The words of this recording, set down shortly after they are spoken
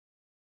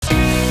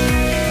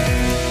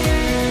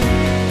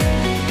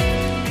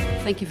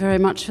Thank you very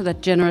much for that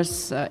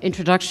generous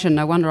introduction.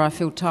 No wonder I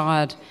feel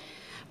tired.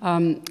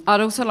 I'd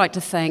also like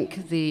to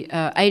thank the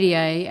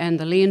ADA and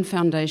the Lien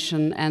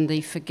Foundation and the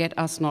Forget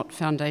Us Not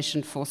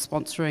Foundation for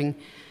sponsoring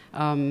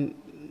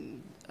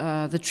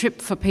the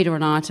trip for Peter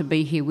and I to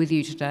be here with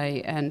you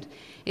today. And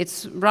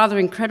it's rather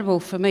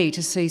incredible for me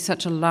to see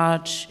such a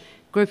large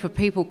group of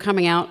people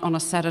coming out on a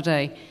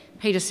Saturday.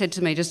 Peter said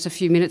to me just a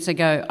few minutes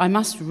ago, I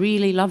must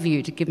really love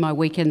you to give my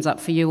weekends up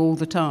for you all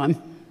the time.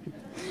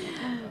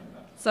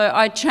 So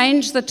I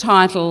changed the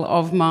title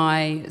of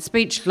my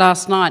speech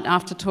last night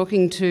after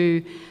talking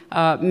to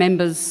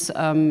members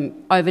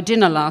over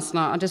dinner last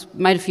night. I just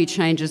made a few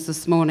changes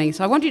this morning.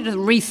 So I want you to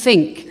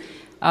rethink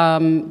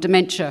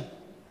dementia.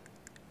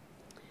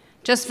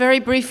 Just very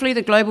briefly,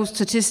 the global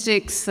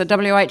statistics, the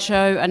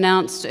WHO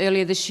announced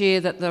earlier this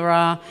year that there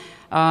are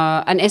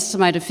an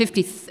estimated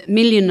 50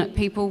 million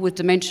people with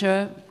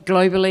dementia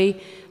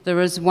globally.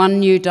 There is one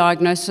new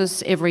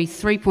diagnosis every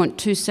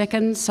 3.2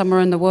 seconds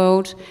somewhere in the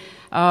world.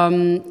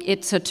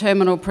 It's a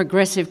terminal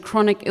progressive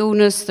chronic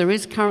illness. There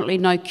is currently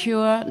no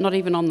cure, not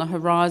even on the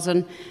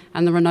horizon,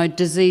 and there are no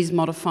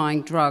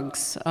disease-modifying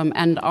drugs.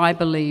 And I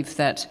believe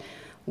that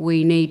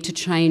we need to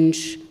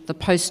change the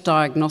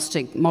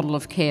post-diagnostic model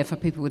of care for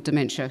people with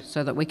dementia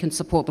so that we can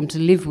support them to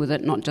live with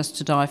it, not just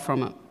to die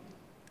from it.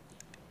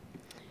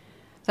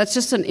 That's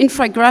just an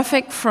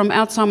infographic from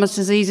Alzheimer's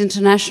Disease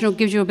International.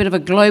 Gives you a bit of a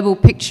global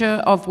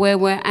picture of where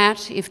we're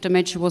at. If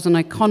dementia was an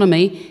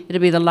economy,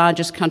 it'd be the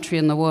largest country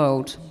in the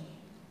world.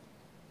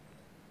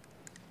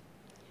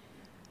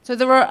 So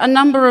there are a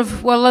number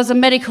of, well, there's a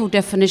medical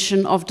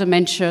definition of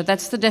dementia.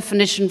 That's the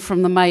definition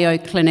from the Mayo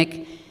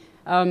Clinic.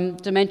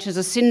 Dementia is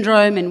a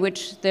syndrome in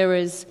which there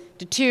is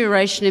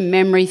deterioration in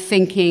memory,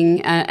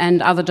 thinking,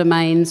 and other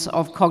domains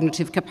of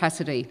cognitive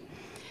capacity.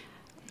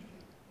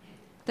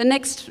 The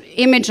next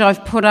image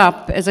I've put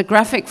up is a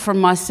graphic from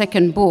my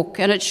second book,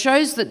 and it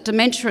shows that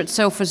dementia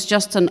itself is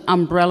just an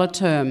umbrella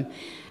term,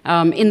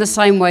 in the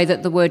same way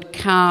that the word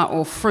car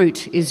or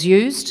fruit is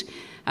used.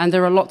 And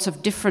there are lots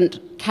of different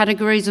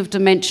categories of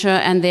dementia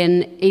and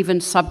then even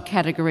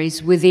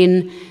subcategories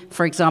within,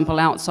 for example,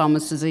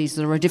 Alzheimer's disease.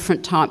 There are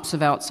different types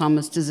of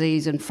Alzheimer's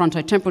disease, and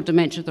frontotemporal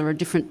dementia, there are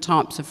different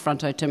types of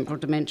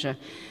frontotemporal dementia.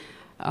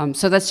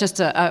 So that's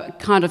just a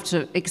kind of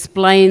to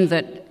explain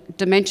that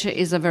dementia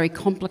is a very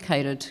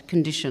complicated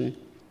condition.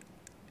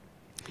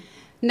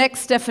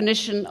 Next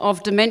definition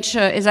of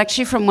dementia is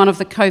actually from one of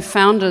the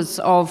co-founders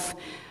of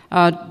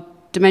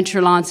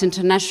Dementia Alliance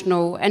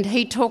International, and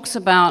he talks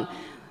about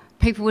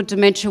people with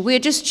dementia, we're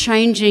just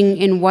changing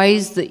in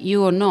ways that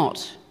you are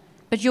not,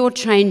 but you're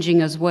changing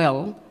as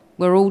well.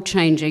 We're all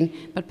changing,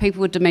 but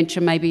people with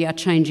dementia maybe are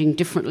changing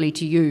differently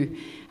to you,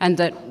 and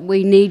that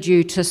we need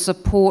you to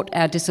support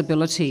our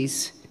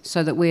disabilities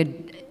so that we're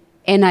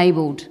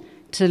enabled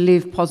to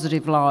live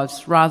positive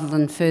lives rather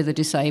than further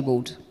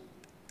disabled.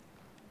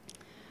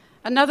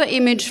 Another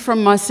image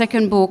from my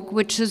second book,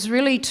 which is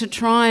really to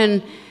try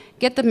and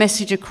get the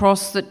message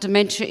across that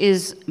dementia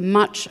is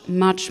much,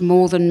 much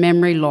more than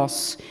memory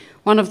loss.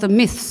 One of the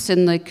myths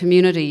in the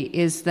community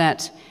is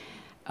that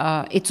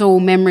it's all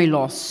memory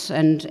loss,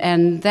 and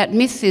that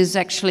myth is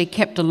actually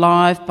kept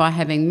alive by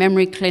having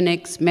memory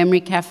clinics,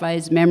 memory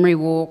cafes, memory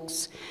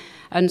walks,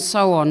 and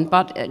so on.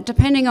 But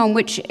depending on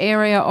which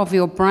area of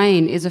your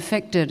brain is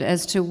affected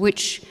as to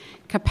which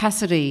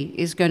capacity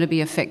is going to be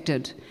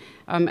affected.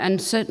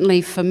 And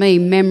certainly for me,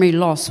 memory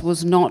loss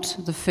was not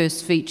the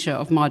first feature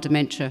of my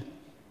dementia.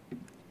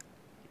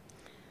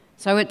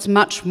 So it's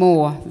much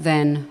more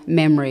than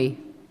memory.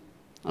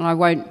 And I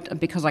won't,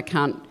 because I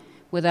can't,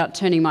 without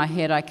turning my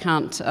head, I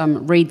can't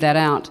read that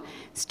out.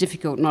 It's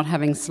difficult not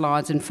having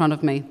slides in front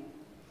of me.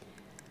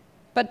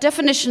 But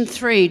definition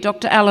 3,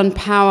 Dr. Alan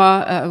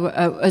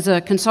Power is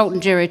a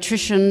consultant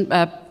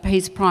geriatrician.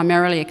 He's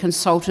primarily a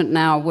consultant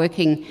now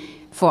working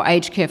for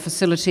aged care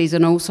facilities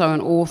and also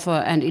an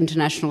author and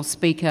international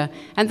speaker.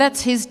 And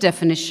that's his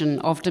definition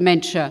of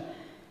dementia.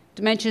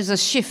 Dementia is a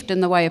shift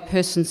in the way a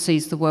person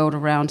sees the world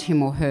around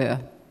him or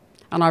her.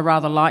 And I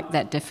rather like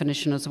that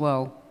definition as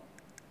well.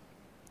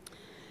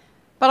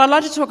 But I'd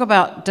like to talk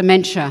about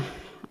dementia,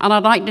 and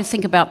I'd like to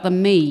think about the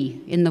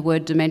me in the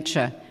word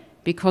dementia,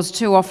 because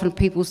too often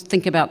people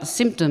think about the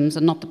symptoms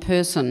and not the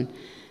person.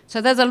 So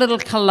there's a little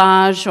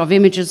collage of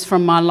images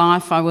from my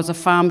life. I was a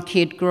farm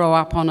kid, grew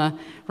up on a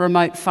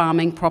remote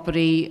farming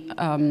property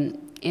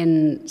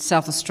in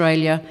South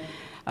Australia.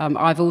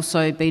 I've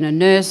also been a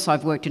nurse,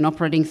 I've worked in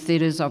operating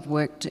theatres, I've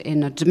worked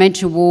in a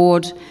dementia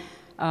ward.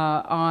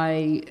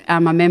 I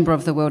am a member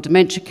of the World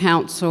Dementia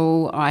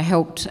Council. I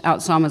helped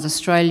Alzheimer's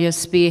Australia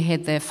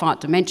spearhead their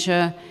Fight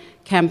Dementia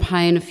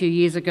campaign a few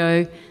years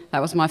ago.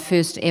 That was my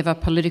first ever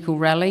political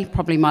rally,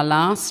 probably my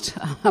last.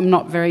 I'm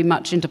not very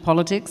much into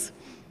politics.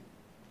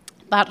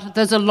 But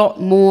there's a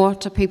lot more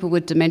to people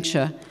with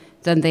dementia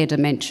than their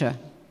dementia.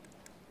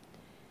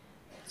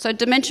 So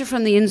dementia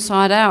from the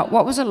inside out,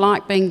 what was it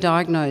like being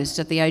diagnosed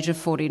at the age of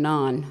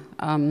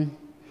 49?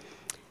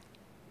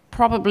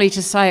 Probably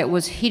to say it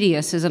was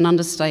hideous is an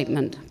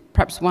understatement,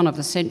 perhaps one of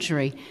the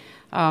century.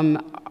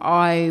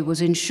 I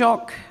was in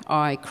shock.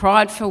 I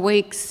cried for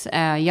weeks.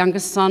 Our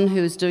youngest son,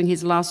 who was doing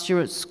his last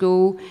year at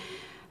school,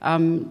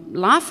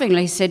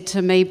 laughingly said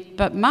to me,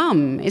 "But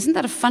Mum, isn't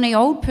that a funny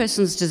old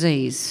person's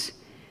disease?"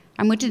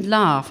 And we did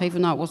laugh,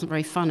 even though it wasn't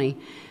very funny.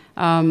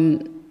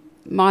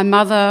 My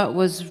mother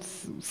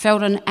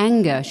felt an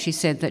anger, she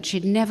said, that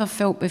she'd never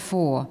felt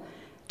before,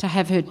 to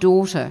have her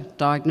daughter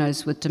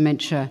diagnosed with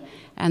dementia,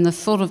 and the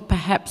thought of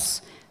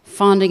perhaps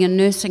finding a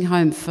nursing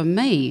home for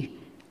me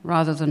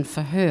rather than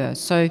for her.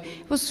 So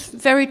it was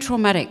very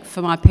traumatic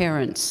for my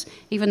parents,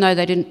 even though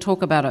they didn't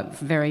talk about it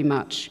very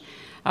much.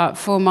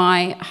 For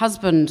my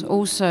husband,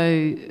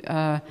 also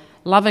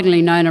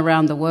lovingly known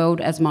around the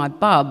world as my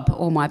bub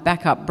or my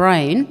backup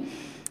brain,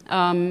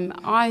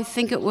 I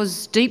think it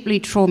was deeply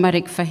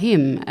traumatic for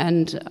him,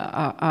 and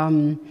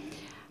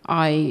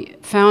I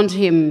found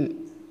him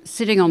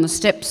sitting on the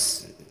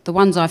steps, the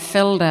ones I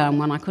fell down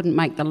when I couldn't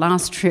make the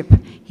last trip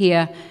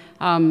here,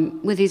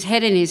 with his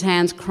head in his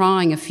hands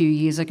crying a few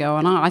years ago,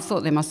 and I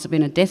thought there must have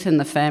been a death in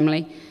the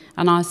family,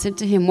 and I said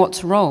to him,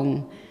 "What's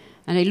wrong?"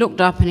 And he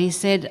looked up and he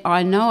said,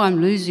 "I know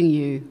I'm losing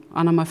you,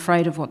 and I'm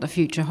afraid of what the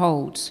future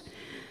holds."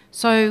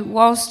 So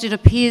whilst it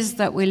appears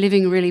that we're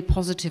living really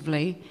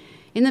positively,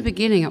 in the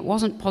beginning it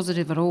wasn't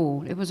positive at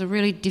all. It was a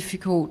really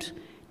difficult,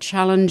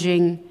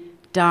 challenging,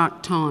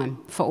 dark time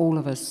for all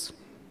of us.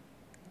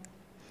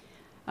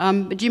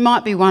 But you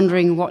might be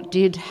wondering what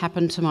did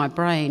happen to my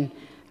brain.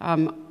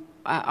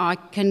 I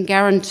can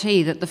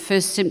guarantee that the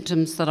first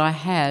symptoms that I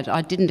had,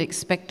 I didn't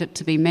expect it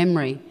to be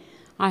memory.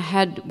 I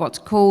had what's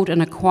called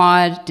an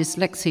acquired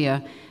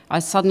dyslexia. I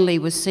suddenly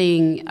was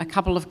seeing a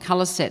couple of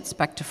colour sets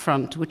back to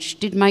front, which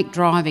did make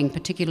driving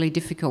particularly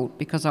difficult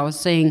because I was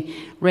seeing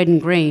red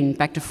and green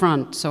back to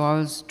front. So I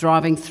was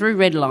driving through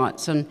red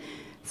lights and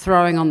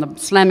slamming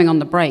on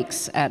the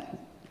brakes at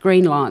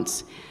green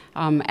lights.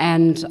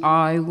 And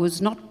I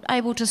was not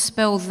able to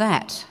spell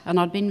that. And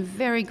I'd been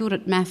very good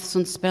at maths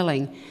and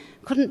spelling.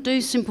 Couldn't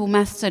do simple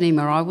maths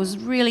anymore. I was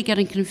really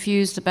getting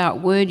confused about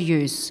word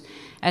use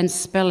and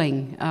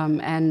spelling,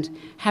 and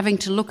having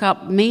to look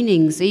up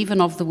meanings even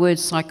of the word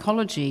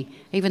psychology,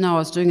 even though I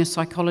was doing a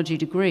psychology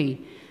degree.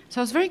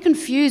 So it was very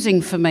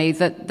confusing for me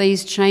that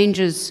these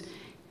changes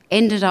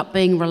ended up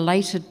being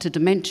related to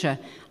dementia.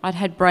 I'd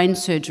had brain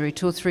surgery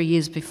 2 or 3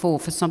 years before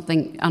for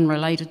something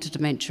unrelated to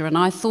dementia, and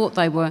I thought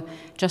they were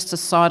just a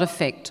side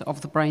effect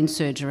of the brain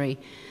surgery.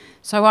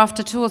 So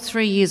after 2 or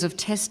 3 years of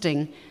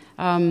testing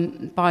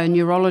by a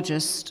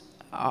neurologist,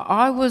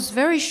 I was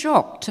very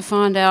shocked to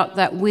find out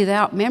that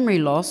without memory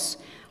loss,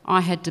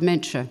 I had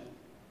dementia.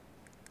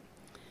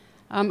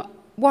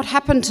 What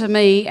happened to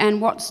me, and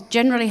what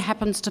generally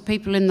happens to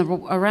people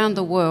around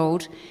the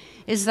world,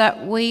 is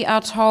that we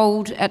are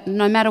told, at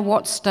no matter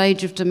what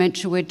stage of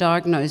dementia we're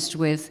diagnosed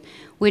with,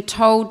 we're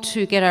told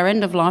to get our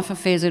end-of-life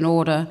affairs in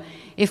order.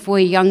 If we're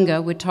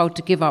younger, we're told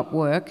to give up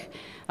work.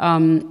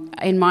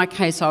 In my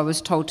case, I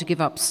was told to give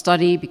up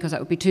study because that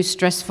would be too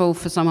stressful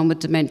for someone with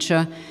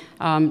dementia.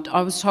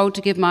 I was told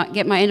to get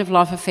my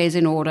end-of-life affairs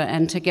in order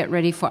and to get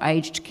ready for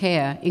aged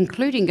care,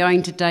 including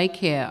going to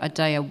daycare a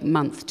day a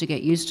month to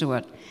get used to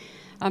it.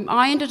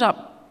 I ended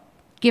up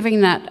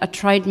giving that a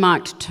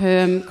trademarked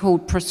term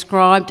called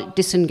prescribed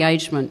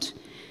disengagement,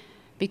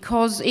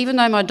 because even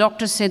though my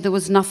doctor said there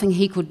was nothing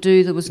he could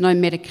do, there was no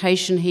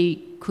medication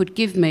he could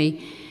give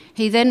me,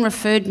 he then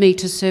referred me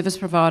to service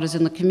providers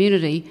in the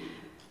community.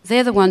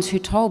 They're the ones who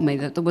told me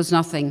that there was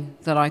nothing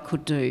that I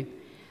could do.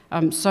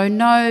 So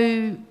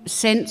no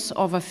sense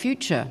of a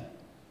future.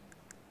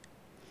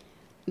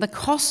 The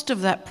cost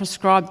of that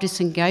prescribed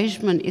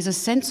disengagement is a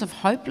sense of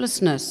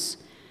hopelessness.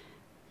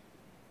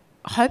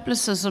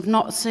 Hopelessness of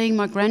not seeing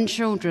my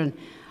grandchildren,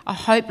 a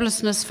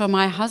hopelessness for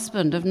my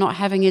husband of not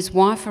having his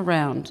wife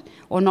around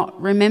or not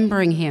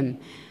remembering him,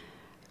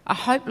 a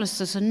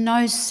hopelessness and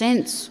no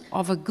sense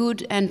of a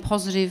good and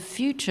positive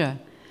future.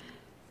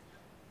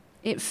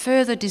 It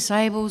further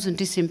disables and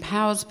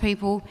disempowers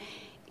people.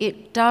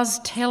 It does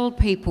tell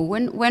people,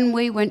 when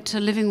we went to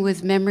Living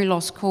with Memory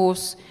Loss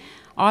course,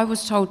 I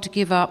was told to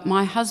give up.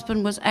 My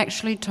husband was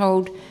actually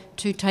told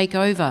to take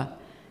over,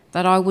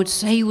 that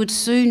he would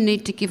soon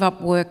need to give up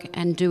work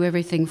and do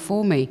everything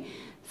for me.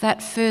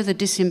 That further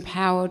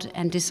disempowered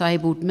and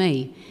disabled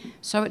me.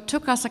 So it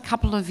took us a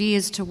couple of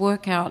years to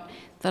work out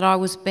that I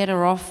was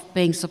better off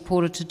being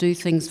supported to do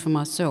things for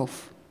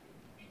myself.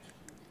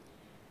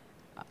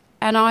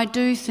 And I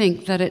do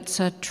think that it's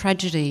a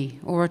tragedy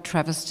or a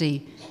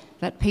travesty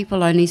that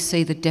people only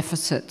see the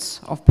deficits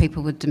of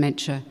people with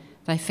dementia.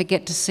 They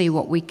forget to see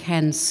what we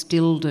can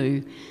still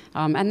do.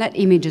 And that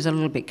image is a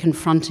little bit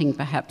confronting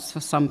perhaps for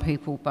some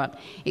people, but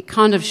it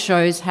kind of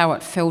shows how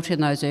it felt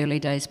in those early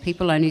days.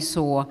 People only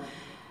saw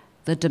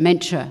the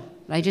dementia.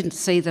 They didn't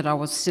see that I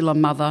was still a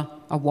mother,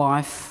 a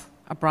wife,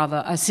 a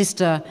brother, a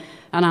sister,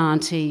 an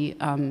auntie,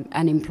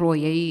 an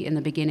employee in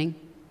the beginning.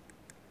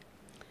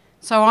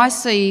 So I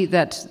see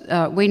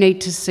that we need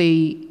to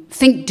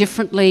think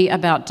differently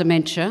about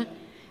dementia,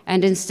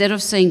 and instead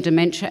of seeing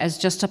dementia as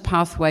just a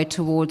pathway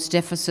towards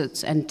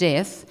deficits and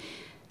death,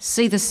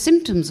 see the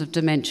symptoms of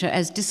dementia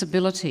as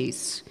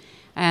disabilities.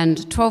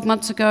 And 12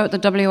 months ago at the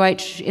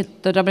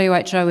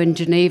WHO in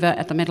Geneva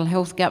at the Mental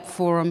Health Gap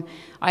Forum,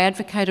 I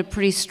advocated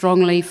pretty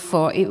strongly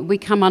for we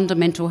come under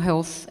mental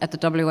health at the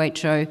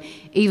WHO,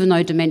 even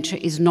though dementia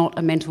is not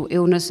a mental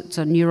illness, it's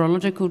a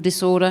neurological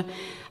disorder.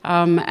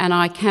 And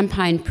I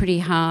campaigned pretty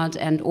hard,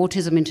 and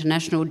Autism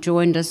International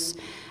joined us,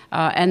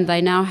 and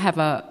they now have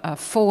a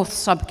fourth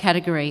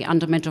subcategory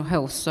under mental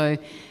health. So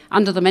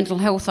under the mental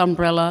health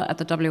umbrella at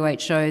the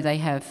WHO, they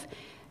have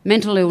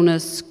mental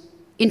illness,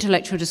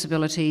 intellectual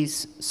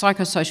disabilities,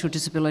 psychosocial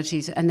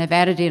disabilities, and they've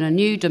added in a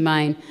new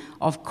domain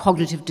of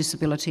cognitive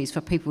disabilities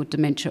for people with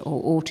dementia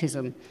or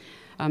autism.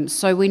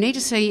 So we need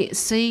to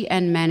see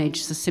and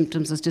manage the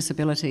symptoms as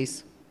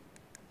disabilities.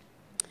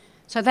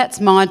 So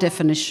that's my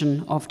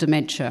definition of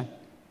dementia,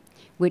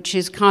 which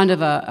is kind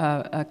of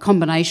a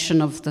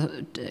combination of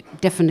the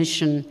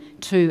definition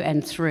 2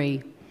 and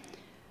 3.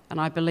 And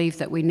I believe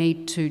that we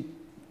need to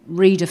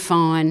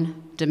redefine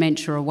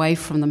dementia away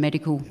from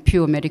the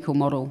pure medical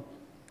model.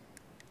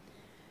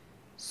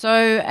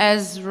 So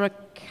as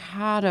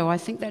Ricardo, I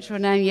think that's your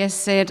name, yes,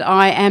 said,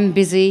 I am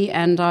busy,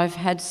 and I've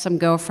had some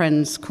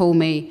girlfriends call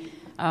me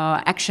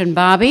Action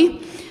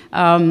Barbie.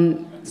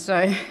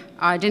 So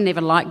I didn't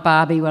even like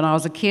Barbie when I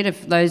was a kid.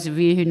 If those of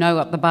you who know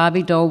what the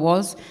Barbie doll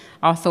was,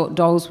 I thought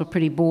dolls were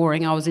pretty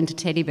boring. I was into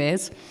teddy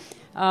bears.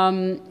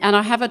 And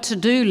I have a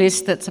to-do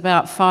list that's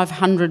about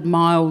 500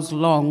 miles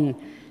long.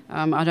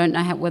 I don't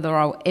know whether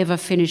I'll ever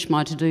finish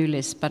my to-do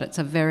list, but it's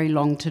a very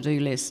long to-do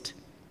list.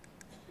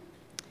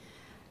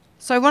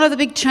 So one of the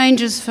big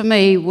changes for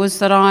me was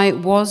that I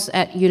was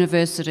at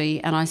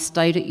university, and I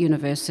stayed at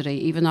university,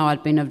 even though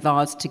I'd been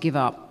advised to give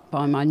up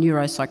by my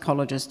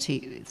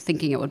neuropsychologist,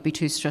 thinking it would be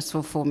too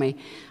stressful for me.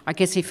 I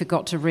guess he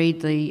forgot to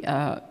read the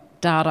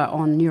data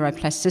on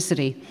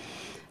neuroplasticity.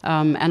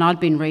 And I'd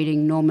been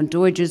reading Norman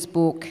Doidge's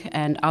book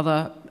and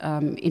other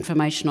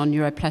information on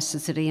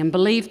neuroplasticity, and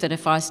believed that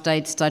if I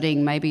stayed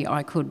studying, maybe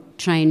I could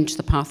change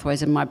the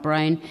pathways in my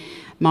brain.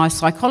 My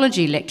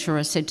psychology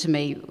lecturer said to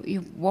me,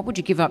 what would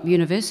you give up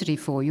university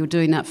for? You're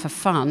doing that for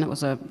fun. It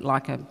was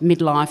like a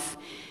midlife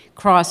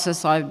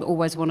crisis. I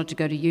always wanted to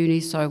go to uni,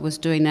 so I was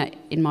doing that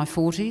in my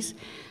 40s.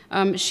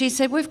 She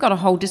said, we've got a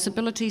whole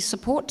disability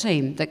support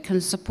team that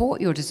can support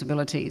your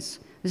disabilities.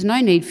 There's no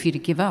need for you to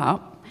give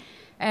up.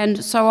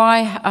 And so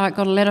I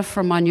got a letter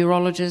from my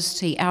neurologist.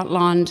 He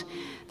outlined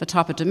the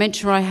type of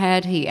dementia I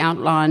had. He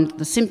outlined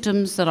the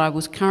symptoms that I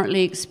was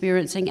currently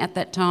experiencing at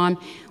that time.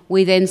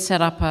 We then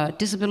set up a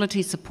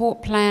disability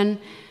support plan,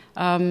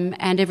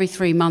 and every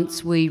 3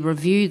 months we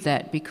reviewed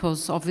that,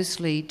 because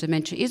obviously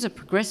dementia is a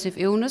progressive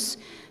illness,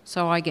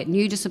 so I get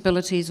new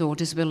disabilities or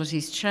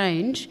disabilities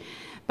change.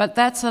 But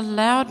that's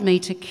allowed me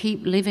to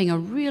keep living a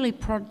really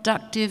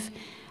productive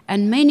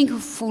and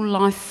meaningful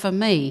life for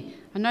me.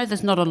 I know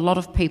there's not a lot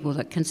of people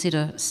that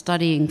consider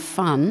studying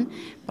fun,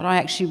 but I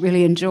actually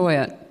really enjoy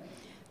it.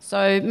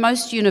 So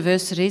most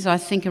universities, I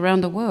think,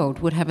 around the world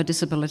would have a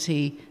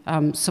disability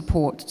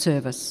support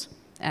service.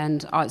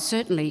 And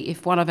certainly,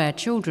 if one of our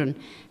children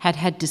had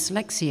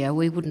dyslexia,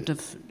 we wouldn't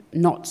have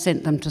not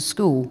sent them to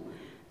school.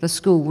 The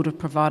school would have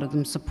provided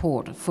them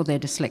support for their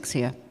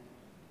dyslexia.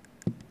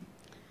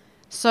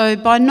 So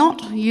by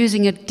not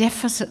using a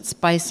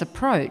deficit-based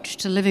approach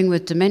to living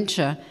with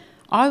dementia,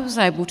 I was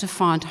able to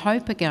find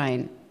hope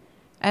again,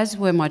 as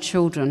were my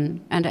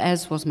children and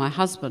as was my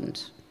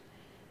husband.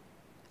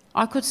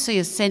 I could see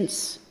a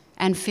sense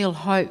and feel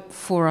hope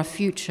for a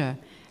future,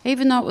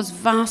 even though it was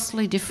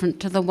vastly different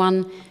to the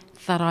one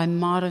that I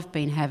might have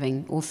been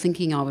having or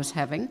thinking I was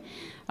having.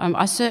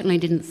 I certainly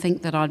didn't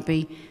think that I'd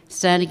be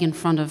standing in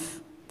front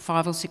of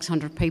 500 or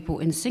 600 people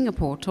in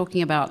Singapore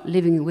talking about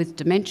living with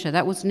dementia.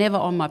 That was never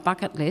on my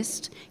bucket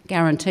list,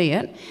 guarantee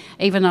it,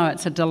 even though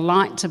it's a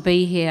delight to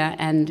be here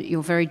and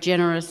you're very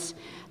generous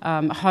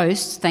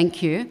hosts,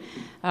 thank you.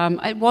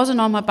 It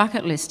wasn't on my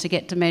bucket list to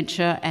get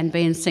dementia and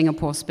be in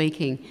Singapore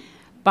speaking.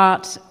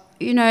 But,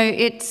 you know,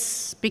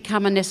 it's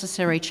become a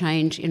necessary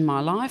change in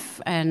my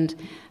life, and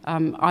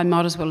I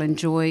might as well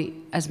enjoy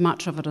as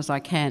much of it as I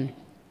can.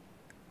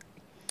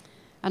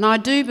 And I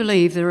do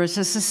believe there is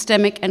a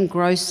systemic and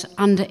gross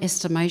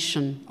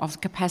underestimation of the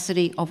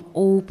capacity of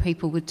all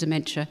people with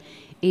dementia,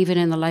 even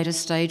in the later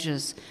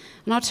stages.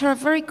 And I'll tell a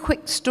very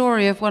quick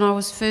story of when I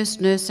was first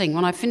nursing.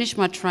 When I finished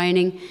my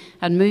training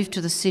and moved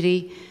to the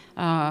city,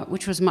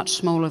 which was much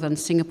smaller than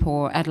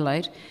Singapore,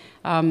 Adelaide,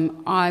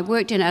 I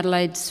worked in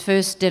Adelaide's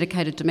first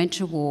dedicated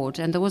dementia ward,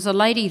 and there was a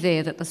lady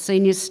there that the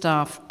senior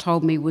staff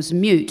told me was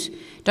mute.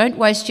 Don't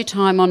waste your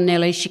time on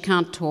Nellie, she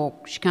can't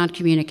talk, she can't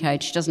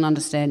communicate, she doesn't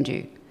understand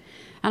you.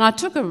 And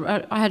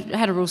I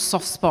had a real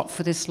soft spot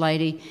for this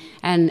lady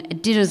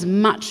and did as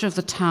much of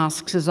the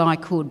tasks as I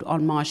could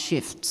on my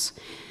shifts.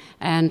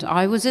 And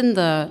I was in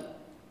the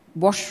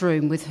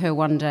washroom with her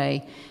one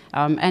day,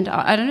 and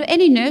I don't know,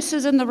 any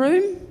nurses in the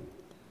room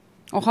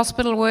or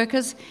hospital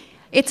workers?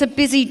 It's a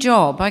busy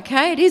job,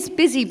 okay? It is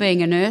busy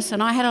being a nurse,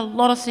 and I had a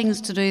lot of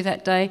things to do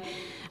that day.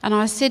 And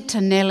I said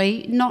to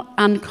Nellie, not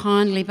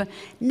unkindly, but,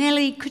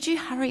 Nellie, could you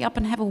hurry up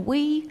and have a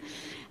wee?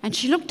 And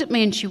she looked at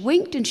me and she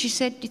winked and she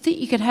said, do you think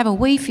you could have a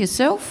wee for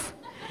yourself?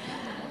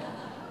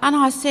 And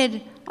I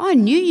said, I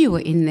knew you were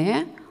in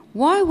there.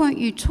 Why won't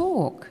you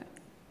talk?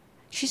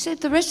 She said,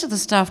 the rest of the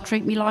staff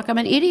treat me like I'm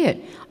an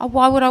idiot. Oh,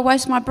 why would I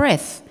waste my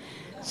breath?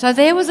 So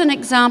there was an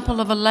example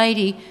of a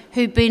lady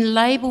who'd been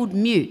labelled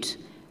mute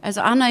as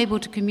unable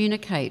to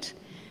communicate.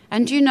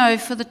 And you know,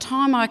 for the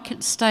time I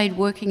stayed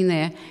working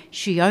there,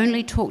 she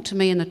only talked to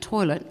me in the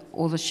toilet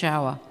or the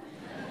shower.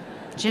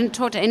 She didn't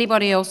talk to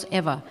anybody else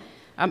ever.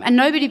 And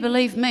nobody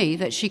believed me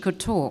that she could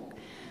talk.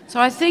 So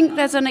I think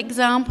there's an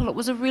example, it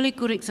was a really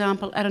good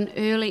example at an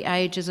early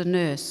age as a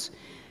nurse,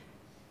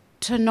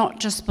 to not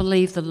just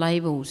believe the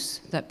labels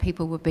that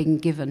people were being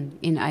given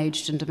in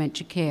aged and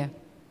dementia care.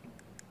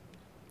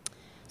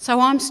 So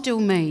I'm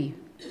still me.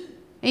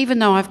 Even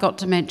though I've got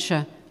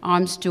dementia,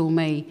 I'm still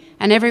me.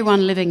 And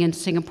everyone living in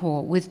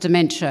Singapore with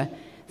dementia,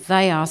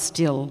 they are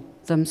still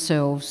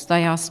themselves.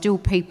 They are still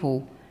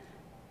people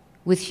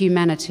with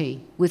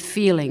humanity, with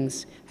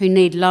feelings, who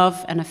need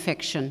love and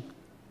affection.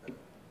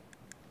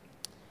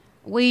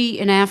 We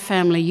in our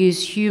family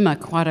use humour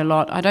quite a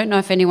lot. I don't know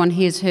if anyone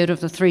here has heard of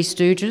the Three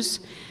Stooges.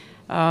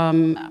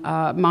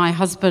 My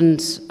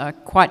husband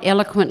quite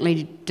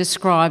eloquently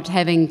described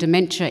having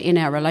dementia in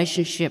our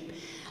relationship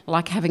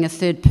like having a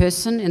third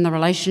person in the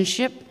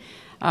relationship,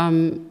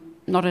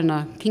 not in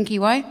a kinky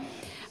way.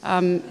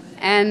 I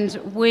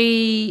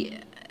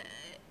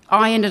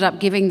ended up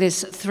giving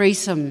this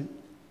threesome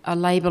a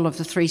label of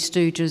the Three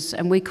Stooges,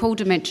 and we call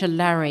dementia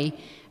Larry.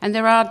 And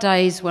there are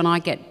days when I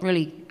get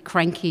really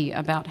cranky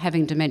about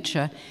having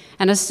dementia,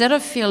 and instead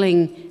of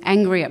feeling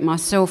angry at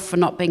myself for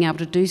not being able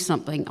to do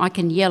something, I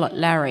can yell at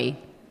Larry.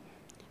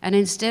 And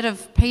instead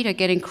of Peter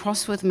getting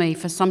cross with me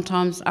for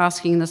sometimes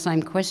asking the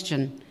same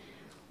question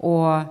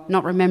or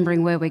not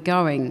remembering where we're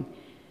going,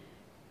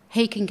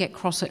 he can get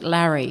cross at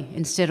Larry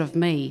instead of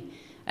me.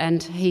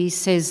 And he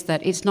says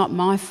that it's not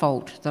my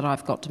fault that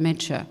I've got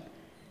dementia.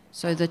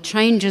 So the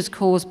changes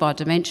caused by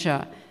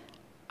dementia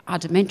are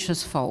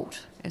dementia's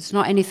fault. It's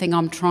not anything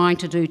I'm trying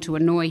to do to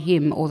annoy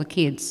him or the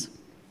kids.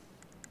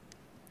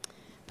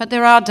 But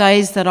there are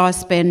days that I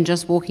spend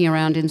just walking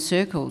around in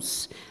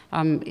circles.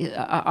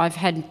 I've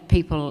had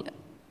people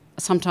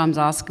sometimes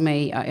ask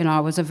me, I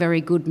was a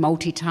very good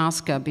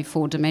multitasker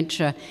before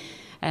dementia,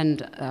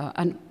 and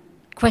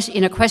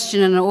in a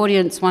question in an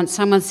audience once,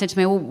 someone said to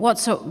me, well,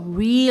 what's it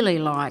really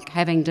like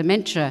having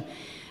dementia?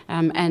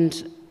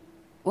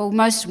 Well,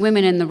 most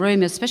women in the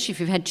room, especially if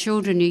you've had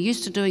children, you're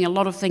used to doing a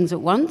lot of things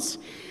at once.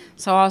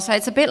 So I'll say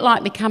it's a bit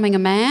like becoming a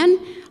man.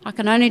 I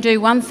can only do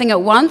one thing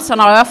at once,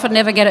 and I often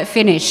never get it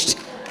finished.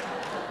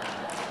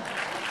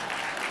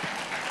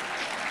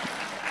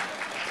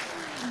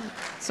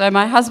 So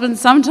my husband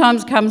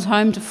sometimes comes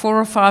home to 4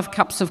 or 5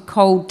 cups of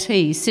cold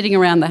tea sitting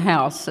around the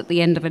house at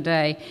the end of a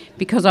day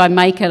because I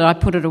make it, I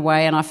put it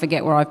away, and I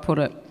forget where I put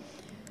it.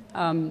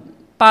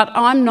 But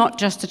I'm not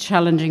just a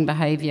challenging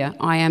behaviour,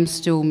 I am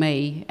still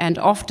me. And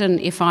often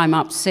if I'm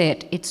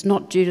upset, it's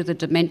not due to the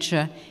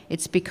dementia,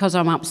 it's because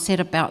I'm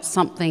upset about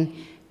something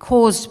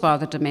caused by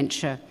the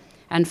dementia.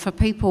 And for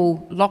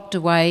people locked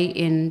away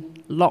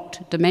in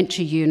locked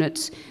dementia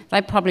units,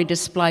 they probably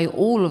display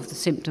all of the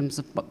symptoms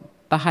of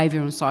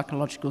behavioural and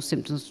psychological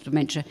symptoms of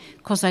dementia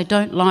because they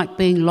don't like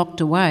being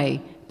locked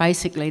away.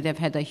 Basically, they've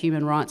had their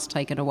human rights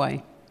taken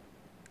away.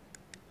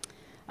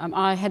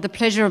 I had the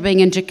pleasure of being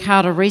in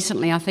Jakarta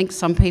recently. I think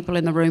some people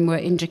in the room were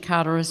in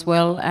Jakarta as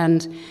well,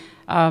 and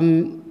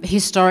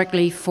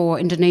historically for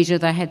Indonesia,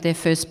 they had their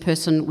first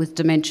person with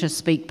dementia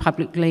speak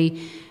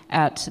publicly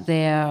at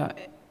their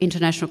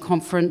international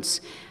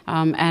conference,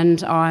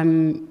 and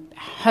I'm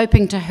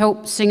hoping to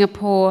help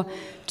Singapore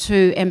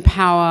to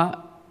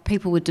empower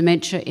people with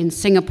dementia in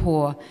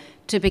Singapore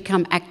to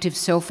become active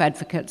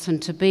self-advocates and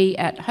to be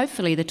at,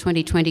 hopefully, the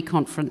 2020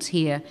 conference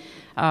here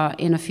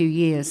in a few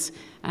years.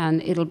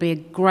 And it'll be a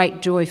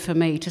great joy for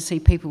me to see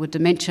people with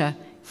dementia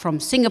from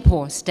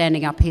Singapore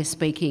standing up here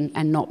speaking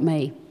and not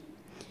me.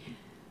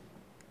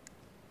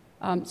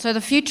 So the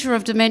future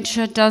of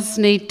dementia does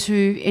need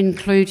to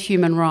include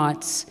human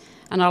rights,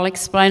 and I'll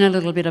explain a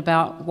little bit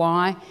about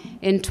why.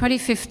 In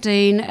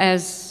 2015,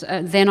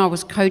 then I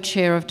was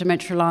co-chair of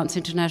Dementia Alliance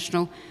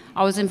International,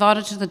 I was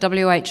invited to the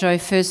WHO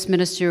First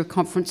Ministerial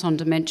Conference on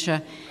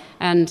Dementia,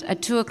 and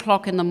at 2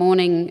 o'clock in the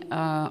morning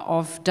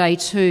of day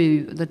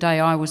 2, the day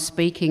I was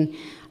speaking,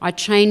 I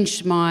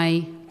changed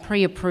my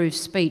pre-approved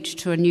speech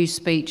to a new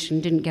speech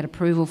and didn't get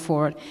approval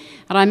for it.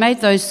 And I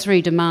made those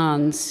 3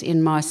 demands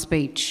in my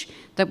speech,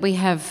 that we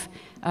have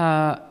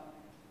a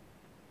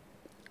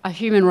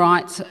human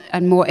rights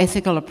and more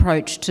ethical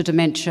approach to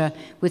dementia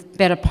with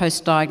better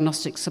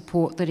post-diagnostic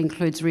support that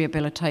includes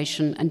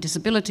rehabilitation and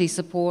disability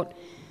support,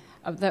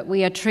 that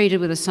we are treated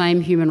with the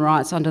same human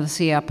rights under the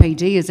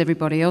CRPD as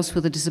everybody else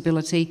with a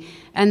disability,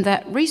 and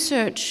that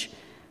research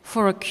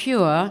for a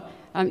cure,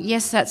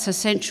 yes, that's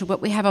essential,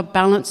 but we have a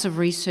balance of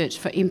research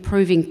for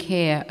improving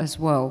care as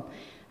well.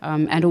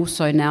 And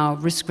also now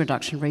risk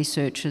reduction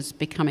research is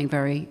becoming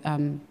very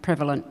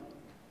prevalent.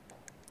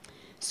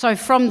 So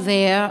from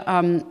there,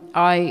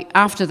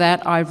 after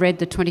that, I read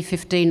the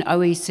 2015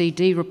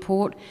 OECD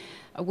report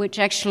which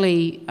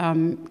actually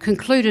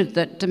concluded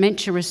that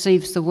dementia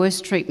receives the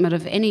worst treatment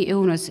of any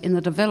illness in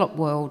the developed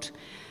world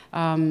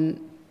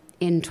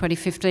in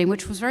 2015,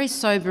 which was very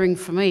sobering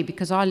for me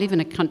because I live in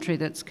a country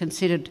that's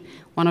considered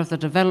one of the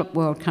developed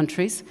world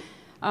countries.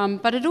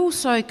 But it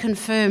also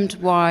confirmed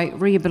why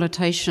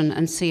rehabilitation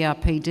and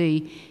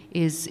CRPD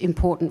is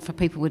important for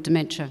people with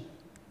dementia.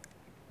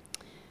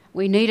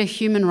 We need a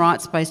human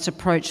rights-based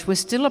approach. We're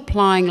still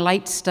applying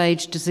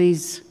late-stage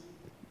disease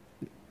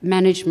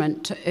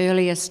management to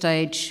earlier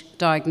stage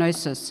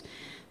diagnosis.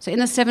 So in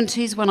the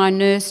 70s, when I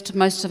nursed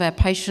most of our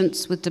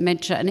patients with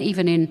dementia, and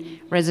even in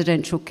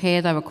residential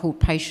care, they were called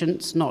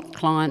patients, not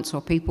clients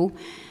or people,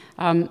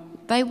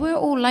 they were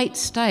all late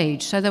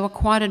stage, so they were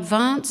quite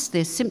advanced.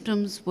 Their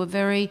symptoms were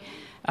very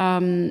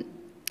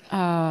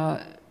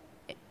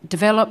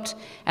developed,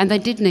 and they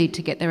did need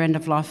to get their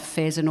end-of-life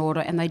affairs in order,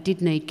 and they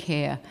did need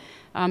care.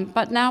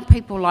 But now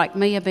people like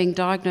me are being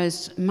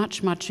diagnosed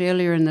much, much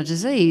earlier in the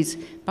disease,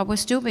 but we're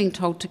still being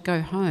told to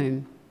go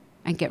home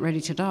and get ready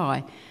to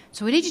die.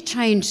 So we need to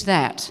change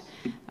that,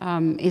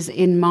 is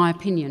in my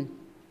opinion.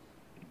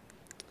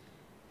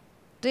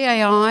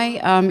 DAI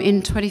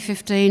in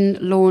 2015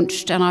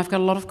 launched, and I've got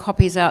a lot of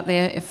copies out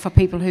there for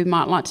people who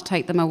might like to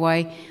take them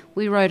away.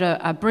 We wrote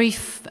a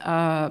brief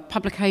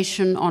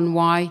publication on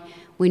why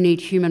we need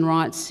human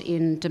rights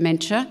in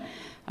dementia,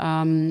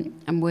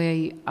 and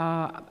we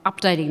are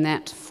updating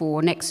that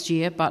for next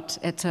year, but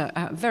it's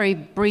a very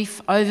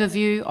brief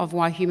overview of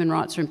why human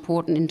rights are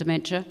important in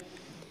dementia.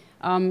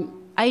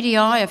 ADI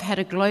have had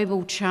a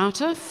global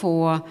charter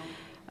for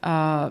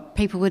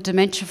people with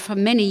dementia for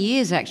many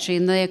years, actually,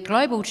 and their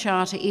global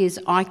charter is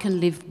I can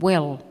live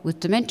well with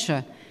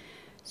dementia.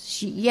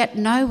 Yet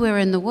nowhere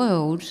in the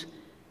world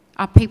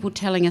are people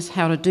telling us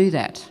how to do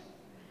that.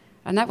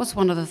 And that was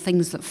one of the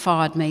things that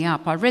fired me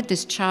up. I read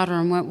this charter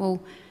and went,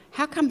 well,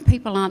 how come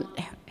people aren't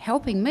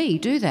helping me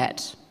do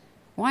that?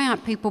 Why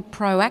aren't people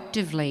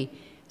proactively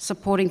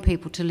supporting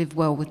people to live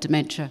well with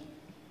dementia?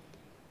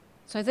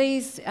 So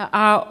these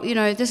are,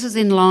 this is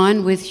in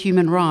line with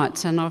human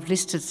rights, and I've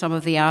listed some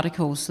of the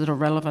articles that are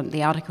relevant,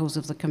 the articles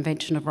of the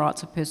Convention of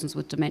Rights of Persons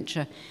with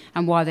Dementia,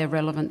 and why they're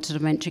relevant to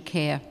dementia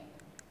care.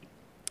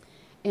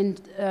 In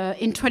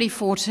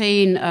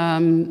 2014,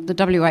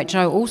 the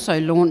WHO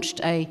also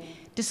launched a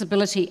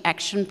disability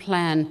action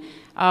plan,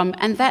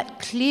 and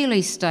that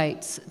clearly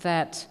states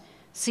that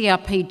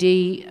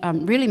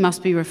CRPD really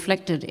must be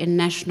reflected in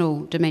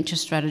national dementia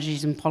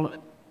strategies and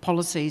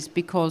policies,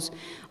 because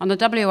on the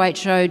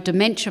WHO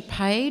dementia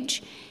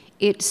page,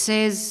 it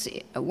says,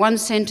 one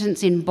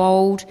sentence in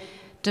bold,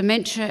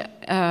 dementia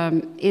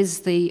is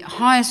the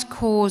highest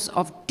cause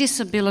of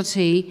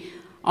disability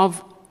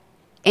of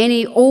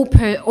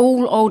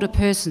all older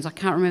persons. I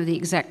can't remember the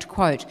exact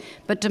quote,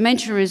 but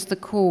dementia is the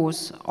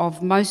cause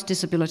of most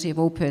disability of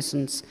all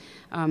persons,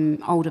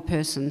 older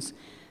persons.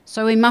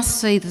 So we must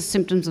see the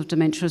symptoms of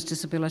dementia as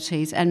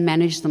disabilities and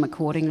manage them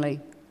accordingly.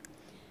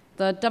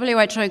 The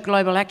WHO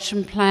Global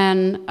Action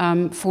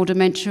Plan for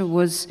dementia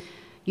was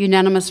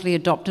unanimously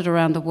adopted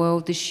around the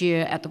world this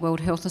year at the World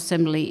Health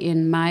Assembly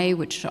in May,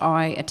 which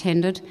I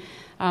attended.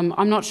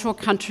 I'm not sure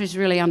countries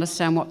really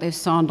understand what they've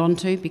signed on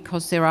to,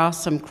 because there are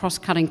some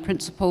cross-cutting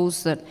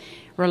principles that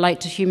relate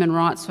to human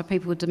rights for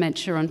people with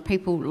dementia, and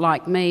people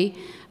like me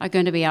are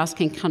going to be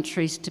asking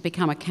countries to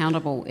become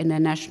accountable in their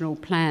national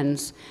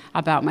plans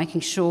about making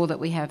sure that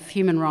we have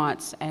human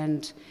rights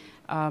and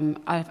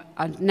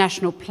a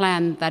national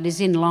plan that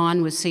is in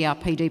line with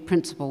CRPD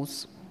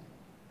principles.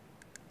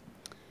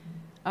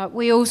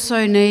 We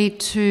also need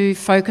to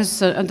focus,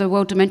 the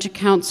World Dementia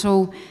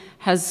Council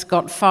has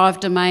got 5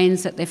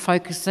 domains that they're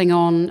focusing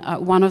on.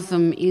 One of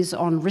them is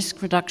on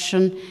risk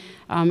reduction,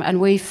 and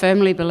we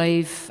firmly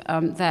believe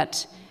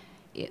that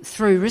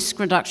through risk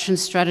reduction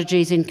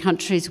strategies in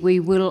countries, we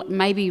will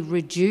maybe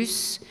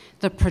reduce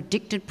the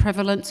predicted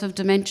prevalence of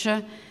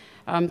dementia.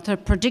 The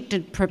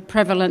predicted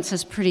prevalence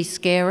is pretty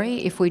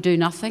scary if we do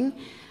nothing,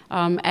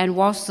 and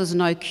whilst there's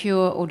no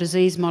cure or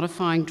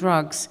disease-modifying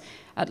drugs,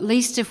 at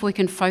least if we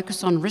can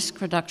focus on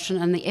risk reduction,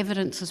 and the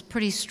evidence is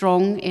pretty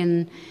strong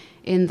in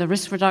the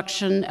risk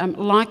reduction,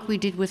 like we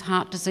did with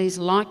heart disease,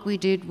 like we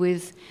did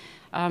with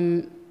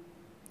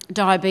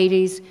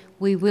diabetes,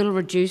 we will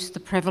reduce the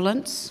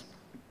prevalence.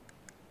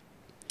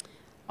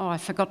 Oh, I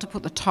forgot to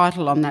put the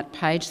title on that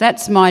page.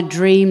 That's my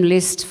dream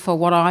list for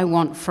what I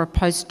want for a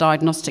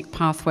post-diagnostic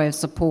pathway of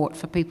support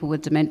for people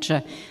with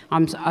dementia.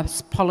 I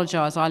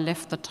apologise, I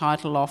left the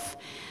title off.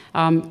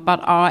 But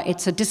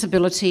it's a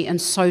disability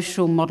and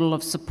social model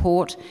of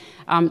support.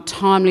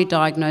 Timely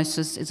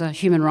diagnosis is a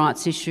human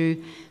rights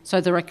issue. So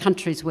there are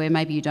countries where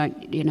maybe you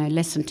don't,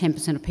 less than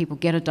 10% of people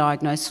get a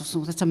diagnosis.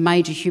 So that's a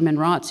major human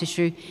rights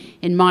issue.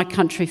 In my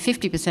country,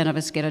 50% of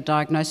us get a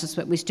diagnosis,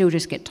 but we still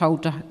just get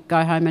told to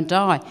go home and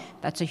die.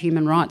 That's a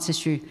human rights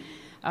issue.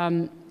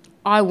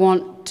 I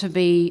want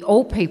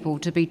all people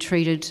to be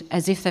treated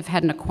as if they've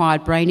had an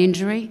acquired brain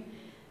injury,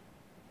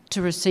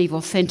 to receive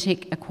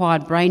authentic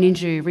acquired brain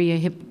injury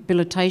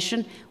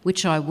rehabilitation,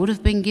 which I would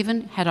have been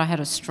given had I had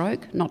a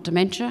stroke, not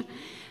dementia.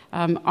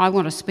 I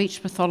want a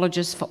speech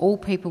pathologist for all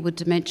people with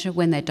dementia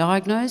when they're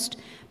diagnosed,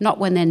 not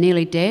when they're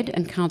nearly dead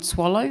and can't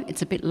swallow.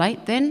 It's a bit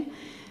late then.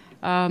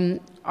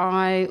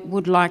 I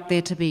would like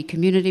there to be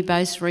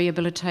community-based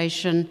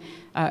rehabilitation,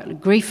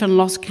 grief and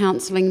loss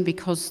counselling,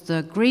 because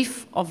the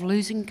grief of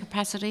losing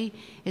capacity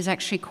is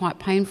actually quite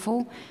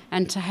painful,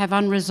 and to have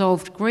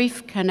unresolved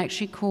grief can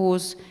actually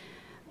cause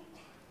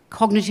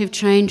cognitive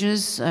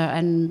changes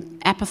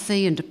and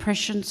apathy and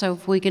depression. So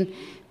if we can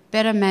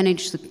better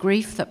manage the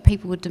grief that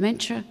people with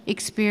dementia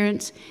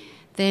experience,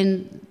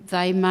 then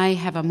they may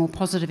have a more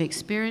positive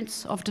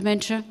experience of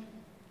dementia.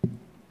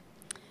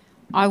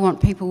 I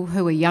want people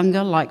who are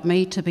younger, like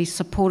me, to be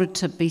supported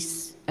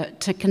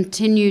to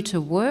continue to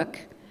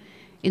work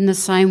in the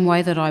same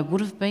way that I would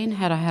have been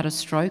had I had a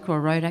stroke or a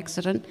road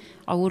accident.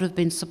 I would have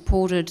been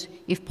supported,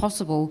 if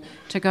possible,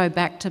 to go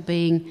back to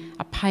being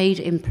a paid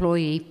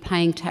employee,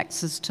 paying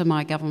taxes to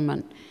my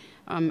government.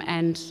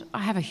 And I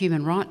have a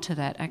human right to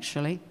that,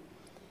 actually.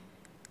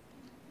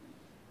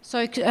 So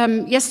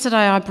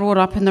yesterday I brought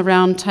up in the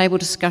round table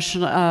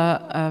discussion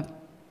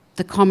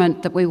the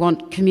comment that we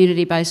want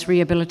community-based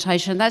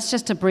rehabilitation. That's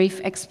just a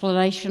brief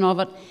explanation of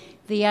it.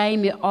 The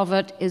aim of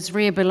it is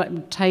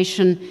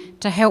rehabilitation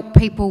to help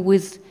people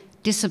with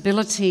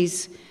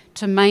disabilities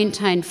to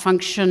maintain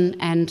function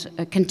and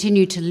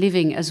continue to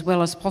living as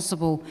well as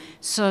possible.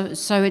 So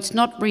it's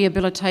not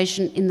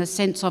rehabilitation in the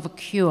sense of a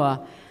cure,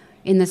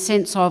 in the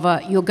sense of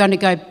you're going to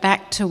go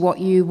back to what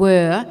you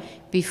were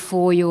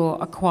before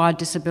your acquired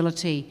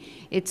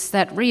disability. It's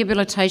that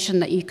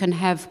rehabilitation that you can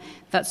have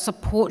that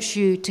supports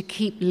you to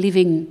keep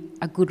living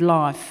a good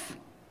life.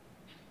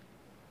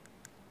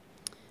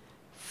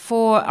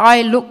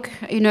 I look,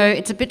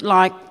 it's a bit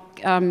like,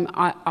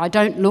 I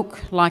don't look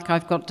like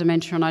I've got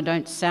dementia and I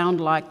don't sound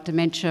like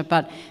dementia,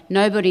 but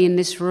nobody in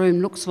this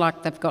room looks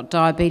like they've got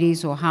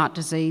diabetes or heart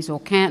disease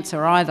or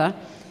cancer either.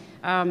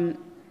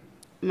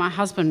 My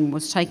husband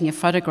was taking a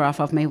photograph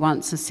of me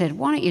once and said,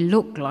 "Why don't you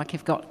look like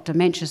you've got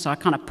dementia?" So I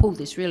kind of pulled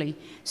this really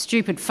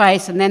stupid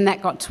face, and then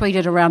that got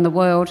tweeted around the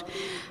world.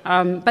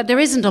 But there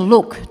isn't a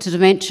look to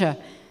dementia.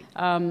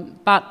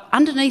 But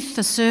underneath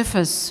the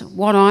surface,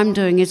 what I'm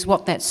doing is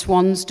what that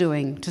swan's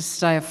doing to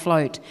stay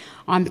afloat.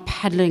 I'm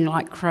paddling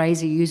like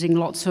crazy, using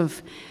lots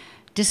of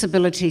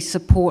disability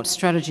support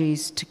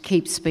strategies to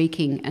keep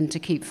speaking and to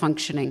keep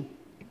functioning.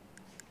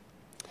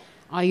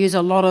 I use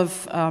a lot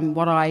of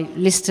what I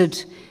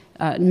listed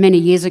many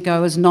years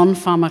ago as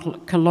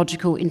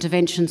non-pharmacological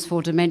interventions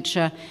for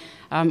dementia.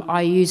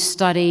 I use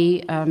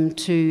study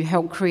to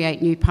help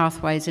create new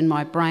pathways in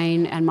my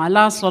brain, and my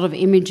last lot of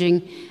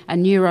imaging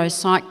and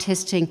neuropsych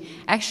testing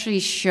actually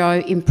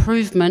show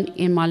improvement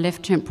in my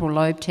left temporal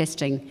lobe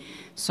testing.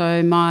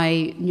 So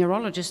my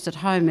neurologist at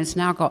home has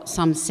now got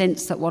some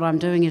sense that what I'm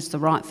doing is the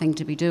right thing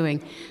to be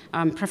doing.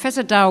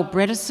 Professor Dale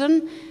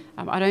Bredesen,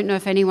 I don't know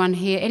if anyone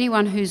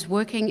who's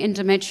working in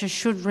dementia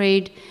should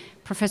read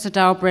Professor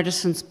Dale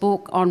Bredesen's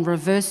book on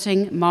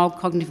reversing mild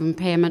cognitive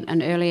impairment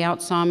and early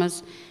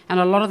Alzheimer's, and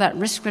a lot of that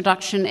risk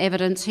reduction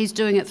evidence, he's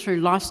doing it through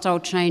lifestyle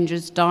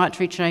changes,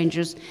 dietary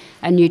changes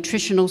and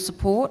nutritional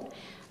support,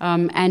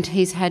 and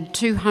he's had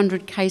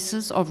 200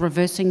 cases of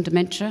reversing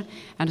dementia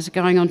and is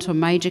going on to a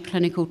major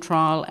clinical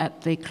trial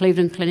at the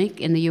Cleveland Clinic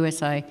in the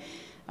USA.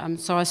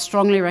 So I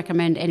strongly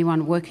recommend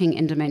anyone working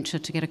in dementia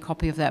to get a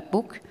copy of that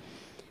book.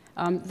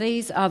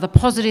 These are the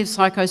positive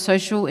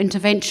psychosocial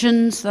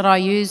interventions that I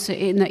use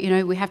in that,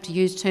 we have to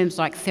use terms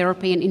like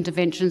therapy and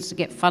interventions to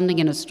get funding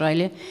in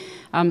Australia.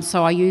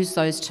 So I use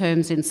those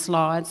terms in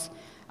slides.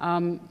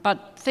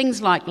 But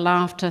things like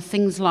laughter,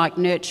 things like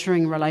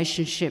nurturing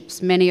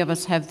relationships, many of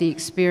us have the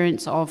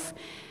experience of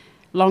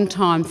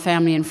long-time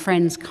family and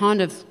friends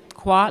kind of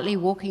quietly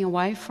walking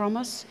away from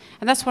us.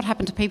 And that's what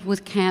happened to people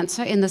with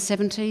cancer in the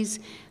 70s.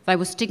 They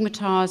were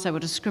stigmatised, they were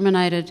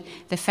discriminated,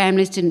 their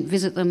families didn't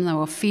visit them, they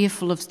were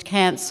fearful of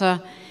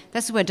cancer.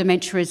 That's where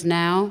dementia is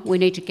now. We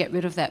need to get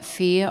rid of that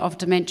fear of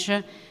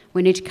dementia.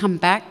 We need to come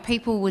back.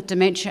 People with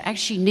dementia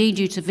actually need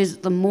you to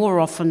visit them more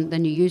often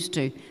than you used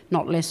to,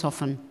 not less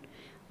often.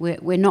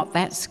 We're not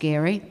that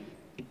scary.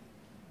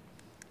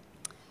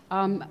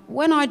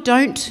 When I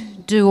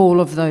don't do all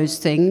of those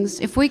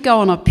things, if we go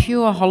on a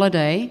pure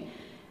holiday,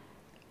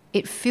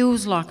 it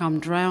feels like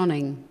I'm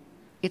drowning.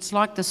 It's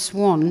like the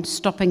swan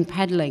stopping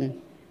paddling.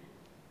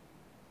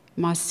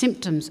 My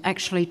symptoms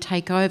actually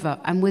take over,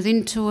 and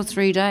within 2 or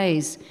 3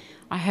 days,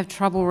 I have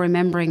trouble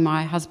remembering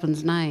my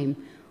husband's name,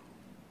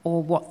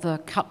 or what the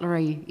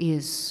cutlery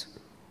is,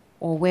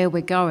 or where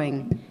we're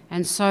going.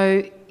 And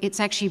so it's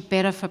actually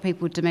better for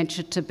people with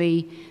dementia to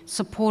be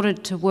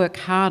supported to work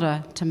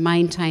harder to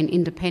maintain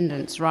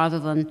independence rather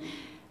than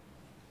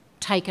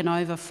taken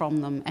over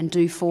from them and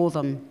do for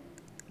them.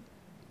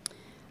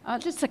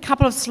 Just a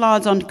couple of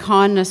slides on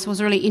kindness. It was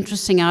a really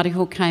interesting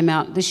article came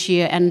out this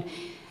year, and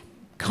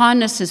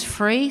kindness is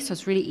free, so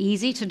it's really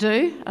easy to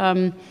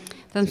do.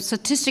 The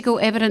statistical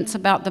evidence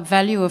about the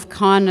value of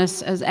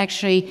kindness is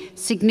actually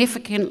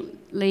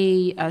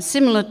significantly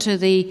similar to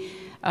the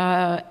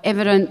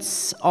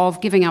evidence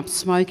of giving up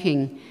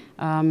smoking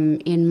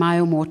in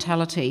male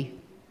mortality.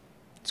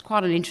 It's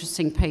quite an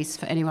interesting piece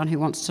for anyone who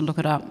wants to look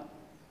it up.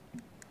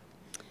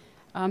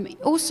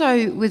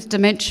 Also with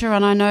dementia,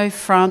 and I know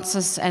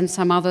Francis and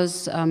some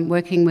others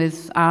working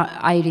with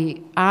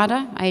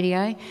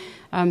ADA,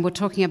 we're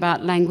talking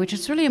about language.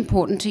 It's really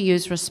important to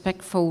use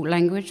respectful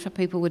language for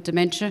people with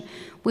dementia.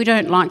 We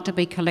don't like to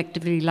be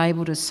collectively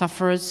labelled as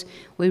sufferers.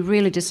 We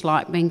really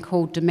dislike being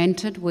called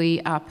demented.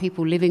 We are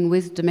people living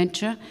with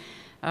dementia.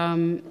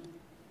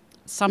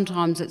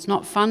 Sometimes it's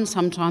not fun,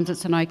 sometimes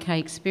it's an okay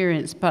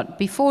experience. But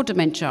before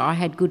dementia, I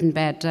had good and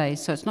bad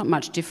days, so it's not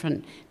much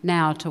different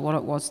now to what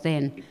it was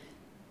then.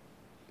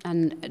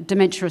 And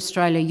Dementia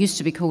Australia used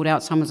to be called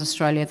Alzheimer's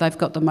Australia. They've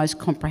got the most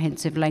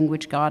comprehensive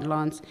language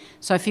guidelines.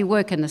 So if you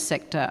work in the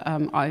sector,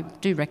 I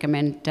do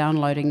recommend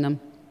downloading them.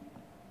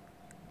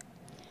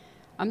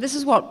 This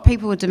is what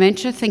people with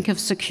dementia think of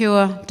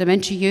secure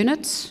dementia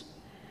units.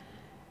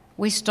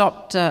 We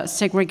stopped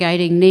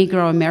segregating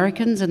Negro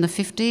Americans in the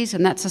 50s,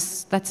 and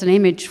that's an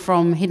image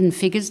from Hidden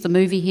Figures, the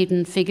movie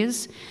Hidden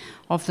Figures,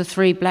 of the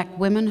 3 black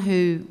women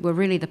who were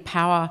really the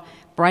power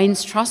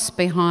brains trust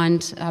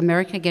behind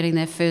America getting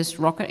their first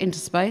rocket into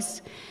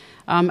space.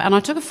 And I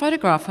took a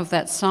photograph of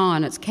that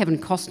sign. It's Kevin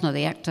Costner,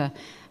 the actor,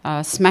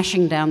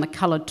 smashing down the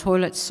coloured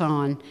toilet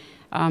sign.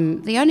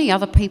 The only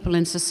other people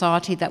in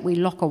society that we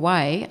lock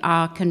away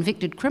are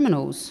convicted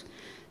criminals.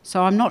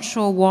 So I'm not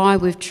sure why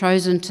we've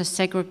chosen to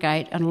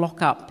segregate and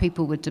lock up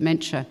people with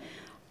dementia.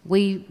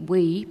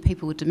 We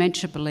people with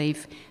dementia,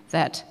 believe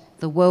that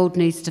the world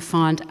needs to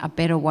find a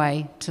better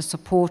way to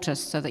support us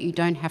so that you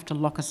don't have to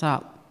lock us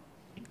up.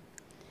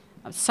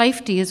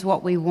 Safety is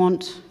what we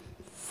want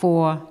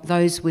for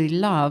those we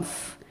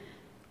love.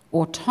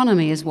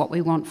 Autonomy is what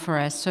we want for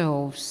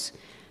ourselves.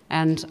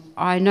 And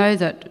I know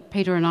that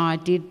Peter and I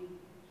did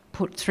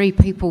put 3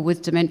 people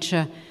with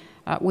dementia.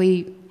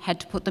 We had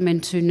to put them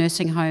into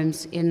nursing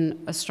homes in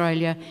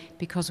Australia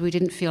because we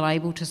didn't feel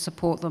able to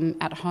support them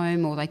at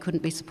home, or they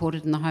couldn't be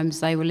supported in the homes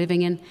they were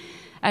living in.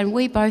 And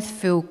we both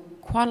feel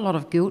quite a lot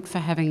of guilt for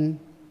having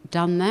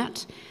done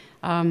that.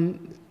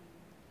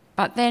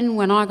 But then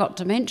when I got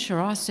dementia,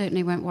 I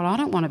certainly went, well, I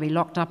don't want to be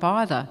locked up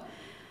either.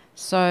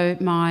 So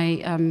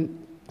my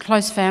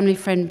close family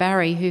friend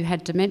Barry, who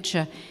had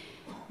dementia,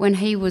 when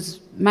he was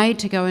made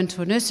to go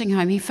into a nursing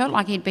home, he felt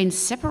like he'd been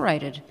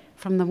separated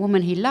from the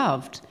woman he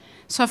loved.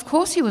 So of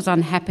course he was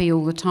unhappy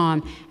all the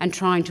time and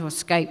trying to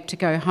escape to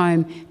go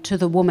home to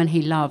the woman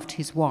he loved,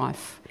 his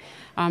wife.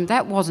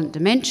 That wasn't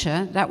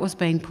dementia, that was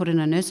being put in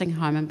a nursing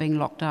home and being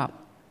locked up.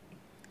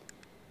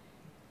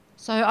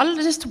 So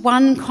just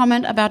one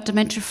comment about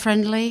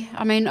dementia-friendly.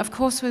 I mean, of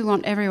course we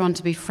want everyone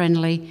to be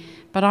friendly,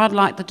 but I'd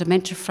like the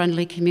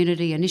dementia-friendly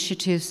community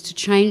initiatives to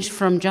change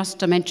from just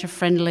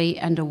dementia-friendly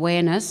and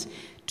awareness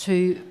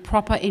to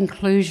proper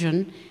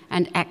inclusion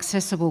and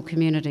accessible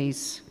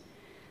communities.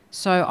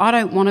 So I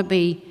don't want to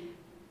be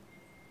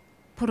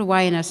put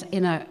away in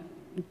a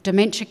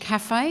dementia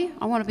cafe.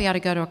 I want to be able to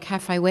go to a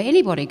cafe where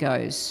anybody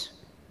goes.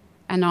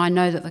 And I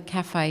know that the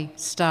cafe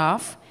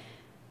staff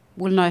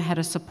will know how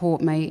to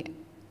support me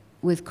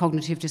with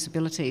cognitive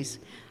disabilities.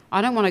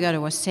 I don't want to go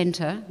to a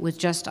centre with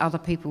just other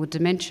people with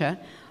dementia.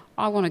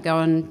 I want to go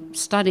and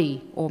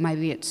study, or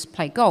maybe it's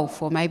play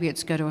golf, or maybe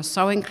it's go to a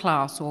sewing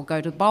class, or go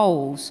to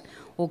bowls,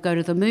 or go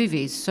to the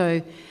movies.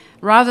 So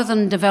rather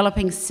than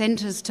developing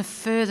centres to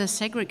further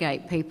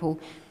segregate people,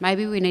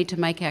 maybe we need to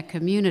make our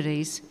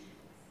communities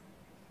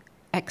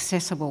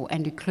accessible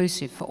and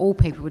inclusive for all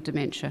people with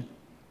dementia.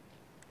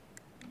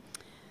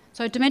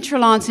 So Dementia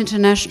Alliance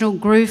International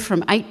grew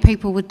from 8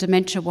 people with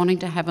dementia wanting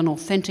to have an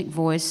authentic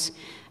voice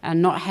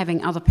and not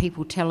having other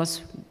people tell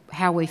us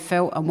how we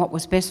felt and what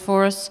was best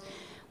for us.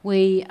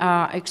 We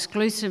are an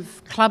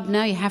exclusive club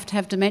now. You have to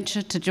have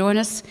dementia to join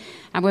us.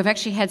 And we've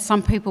actually had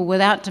some people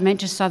without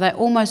dementia, so they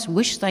almost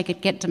wish they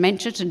could get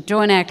dementia to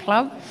join our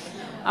club.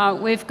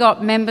 We've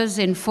got members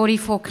in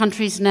 44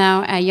 countries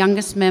now. Our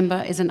youngest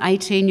member is an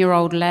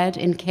 18-year-old lad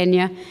in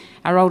Kenya.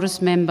 Our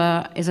oldest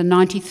member is a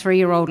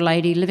 93-year-old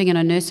lady living in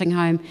a nursing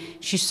home.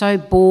 She's so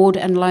bored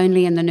and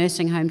lonely in the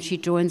nursing home, she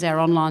joins our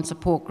online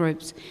support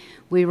groups.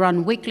 We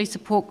run weekly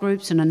support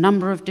groups in a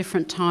number of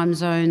different time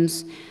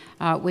zones.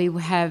 We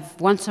have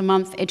once a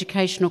month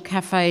educational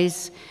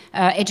cafes,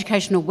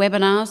 educational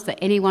webinars that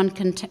anyone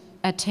can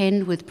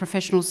attend with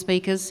professional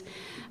speakers.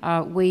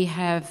 We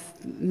have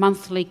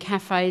monthly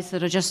cafes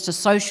that are just a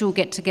social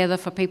get-together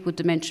for people with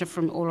dementia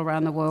from all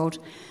around the world.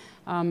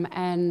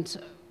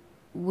 And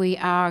we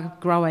are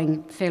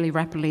growing fairly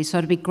rapidly, so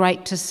it'd be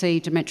great to see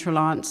Dementia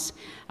Alliance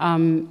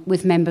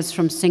with members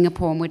from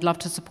Singapore, and we'd love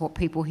to support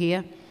people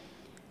here.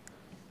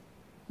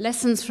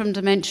 Lessons from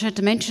dementia.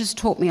 Dementia's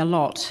taught me a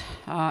lot.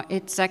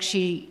 It's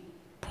actually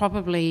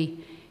probably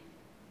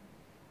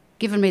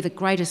given me the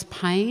greatest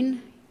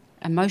pain,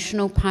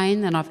 emotional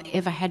pain, than I've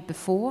ever had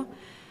before.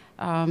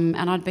 And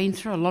I'd been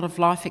through a lot of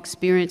life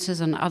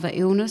experiences and other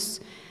illness,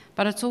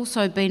 but it's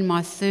also been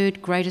my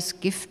 3rd greatest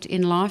gift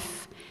in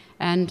life.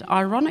 And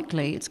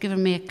ironically, it's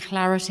given me a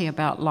clarity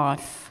about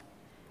life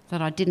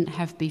that I didn't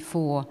have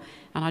before.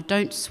 And I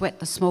don't sweat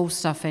the small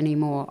stuff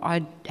anymore.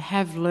 I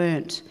have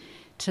learnt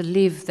to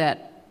live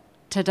that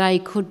today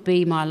could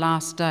be my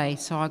last day,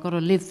 so I've got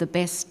to live to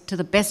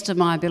the best of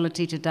my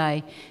ability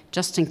today,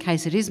 just in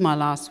case it is my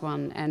last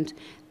one. And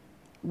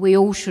we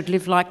all should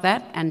live like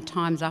that, and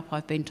time's up,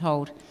 I've been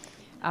told.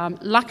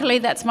 Luckily,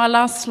 that's my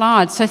last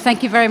slide, so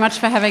thank you very much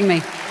for having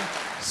me.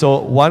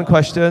 So one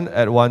question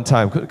at one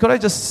time. Could I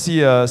just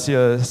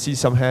see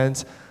some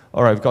hands?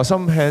 All right, we've got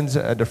some hands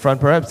at the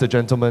front, perhaps the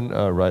gentleman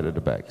right at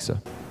the back. So.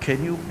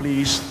 Can you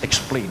please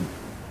explain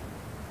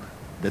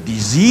the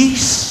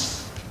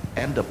disease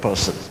and the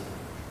person,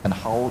 and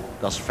how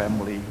does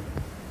family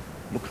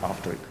look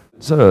after it?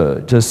 So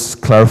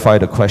just clarify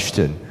the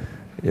question.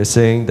 You're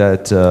saying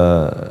that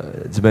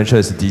dementia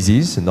is a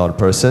disease and not a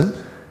person,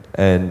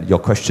 and your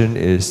question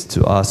is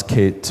to ask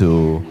Kate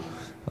to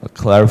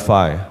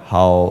clarify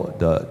how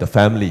the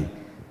family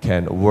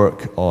can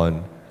work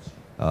on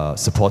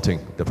supporting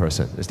the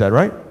person. Is that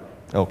right?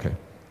 Okay.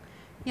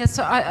 Yeah,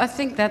 so I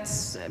think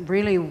that's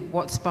really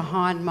what's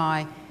behind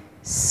my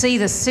see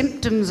the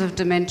symptoms of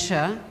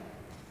dementia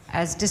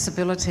as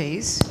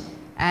disabilities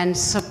and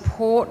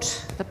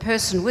support the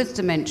person with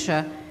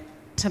dementia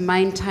to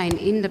maintain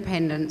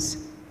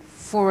independence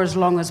for as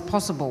long as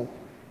possible.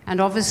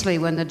 And obviously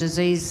when the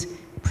disease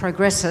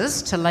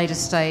progresses to later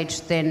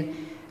stage, then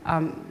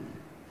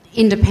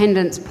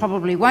independence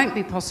probably won't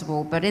be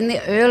possible. But in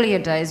the earlier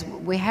days,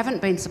 we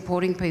haven't been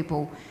supporting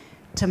people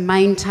to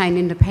maintain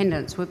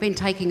independence. We've been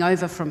taking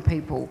over from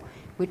people,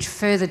 which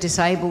further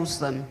disables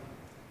them.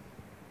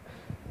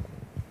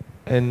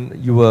 And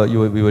we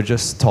were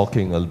just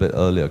talking a little bit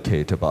earlier,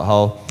 Kate, about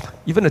how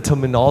even the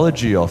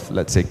terminology of,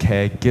 let's say,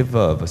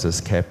 caregiver versus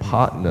care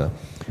partner,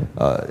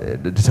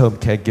 the term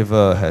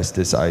caregiver has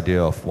this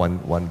idea of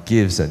one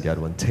gives and the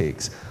other one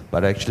takes.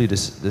 But actually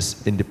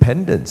this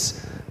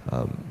independence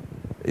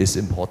is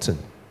important.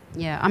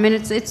 Yeah, I mean,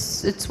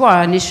 it's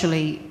why I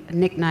initially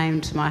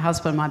nicknamed my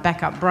husband my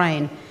backup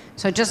brain.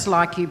 So just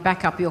like you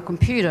back up your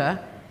computer,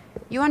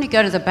 you only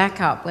go to the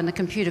backup when the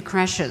computer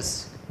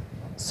crashes.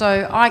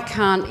 So I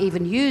can't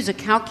even use a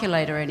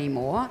calculator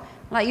anymore.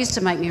 Well, that used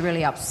to make me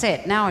really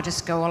upset. Now I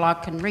just go, well, I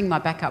can ring my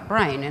backup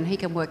brain and he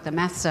can work the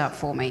maths out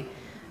for me.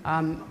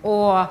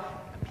 Or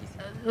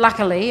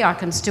luckily I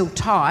can still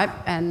type,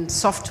 and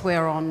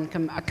software on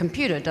a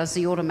computer does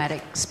the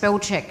automatic spell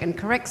check and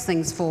corrects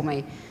things for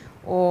me.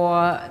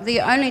 Or the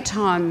only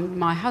time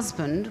my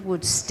husband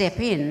would step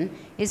in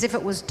is if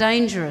it was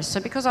dangerous. So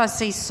because I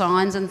see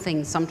signs and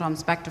things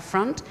sometimes back to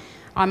front,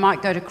 I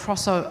might go to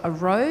cross a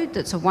road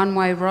that's a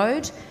one-way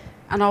road,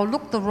 and I'll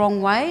look the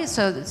wrong way,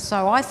 so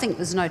I think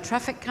there's no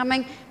traffic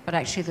coming, but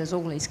actually there's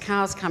all these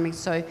cars coming.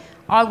 So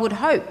I would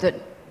hope that,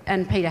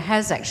 and Peter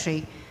has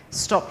actually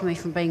stopped me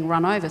from being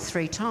run over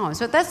 3 times,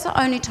 but that's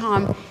the only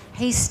time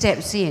he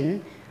steps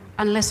in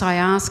unless I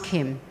ask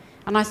him.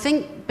 And I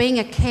think being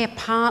a care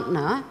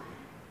partner,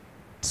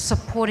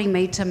 supporting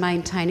me to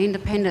maintain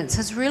independence,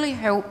 has really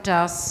helped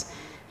us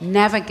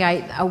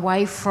navigate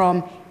away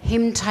from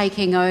him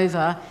taking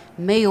over,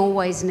 me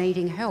always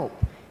needing help.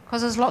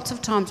 Because there's lots of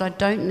times I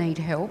don't need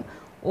help,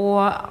 or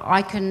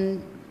I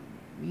can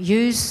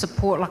use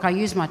support, like I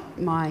use my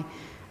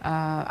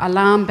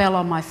alarm bell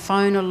on my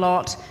phone a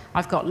lot.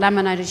 I've got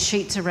laminated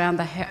sheets around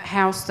the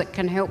house that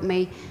can help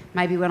me.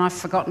 Maybe when I've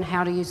forgotten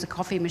how to use the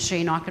coffee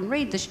machine, I can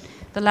read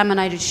the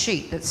laminated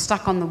sheet that's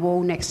stuck on the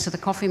wall next to the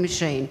coffee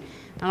machine.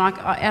 And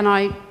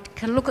I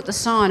can look at the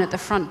sign at the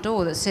front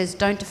door that says,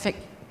 don't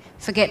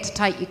forget to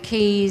take your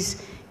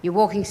keys, your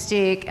walking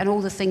stick, and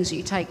all the things that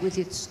you take with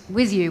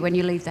you when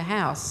you leave the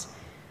house.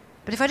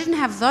 But if I didn't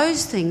have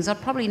those things, I'd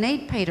probably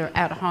need Peter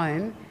at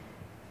home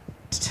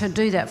to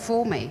do that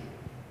for me.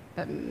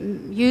 But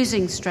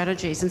using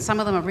strategies, and some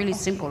of them are really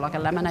simple, like a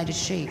laminated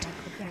sheet,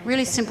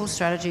 really simple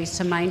strategies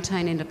to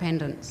maintain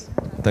independence.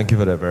 Thank you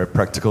for that very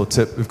practical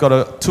tip. We've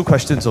got 2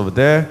 questions over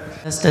there.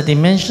 Does the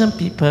dementia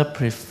people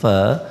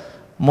prefer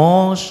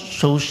more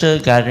social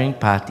gathering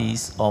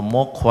parties or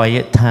more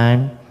quiet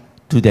time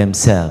to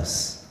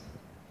themselves?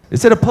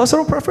 Is it a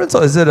personal preference,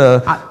 or is it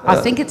a...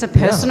 I think it's a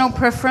personal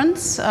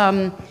preference.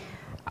 I'm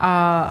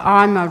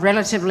a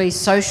relatively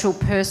social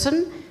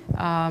person.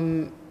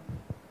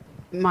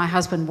 My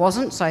husband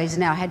wasn't, so he's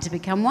now had to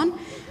become one.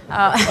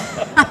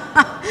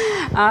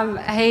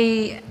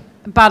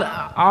 But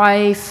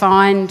I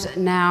find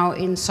now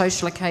in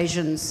social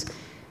occasions,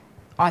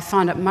 I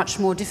find it much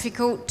more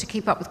difficult to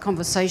keep up with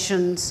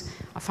conversations.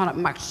 I find it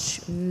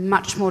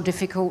much more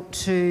difficult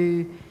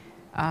to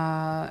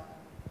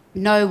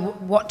know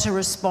what to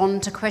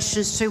respond to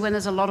questions to when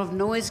there's a lot of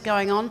noise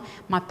going on.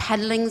 My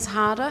paddling's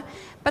harder,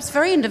 but it's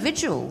very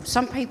individual.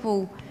 Some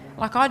people,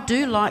 like I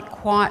do like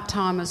quiet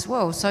time as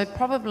well, so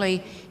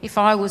probably if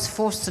I was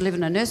forced to live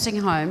in a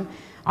nursing home,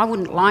 I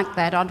wouldn't like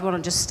that. I'd want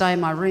to just stay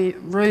in my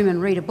room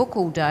and read a book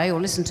all day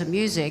or listen to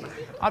music.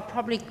 I'd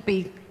probably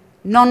be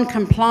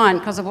non-compliant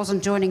because I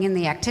wasn't joining in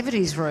the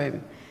activities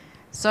room.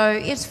 So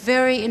it's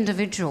very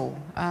individual.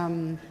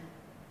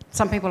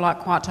 Some people like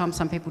quiet time,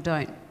 some people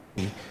don't.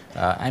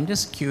 I'm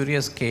just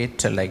curious,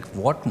 Kate, like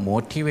what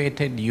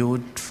motivated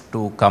you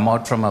to come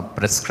out from a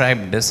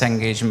prescribed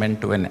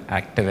disengagement to an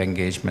active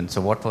engagement? So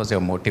what was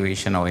your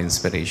motivation or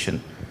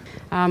inspiration?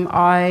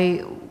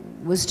 I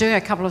was doing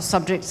a couple of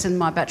subjects in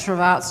my Bachelor of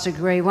Arts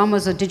degree. One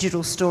was a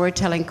digital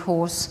storytelling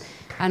course,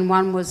 and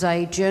one was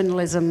a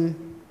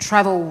journalism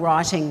travel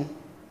writing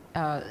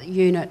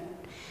unit.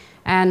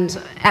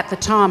 And at the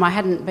time, I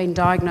hadn't been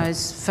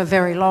diagnosed for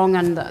very long,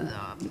 and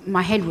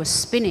my head was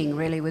spinning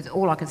really with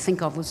all I could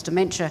think of was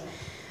dementia.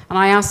 And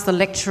I asked the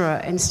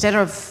lecturer, instead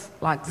of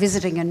like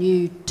visiting a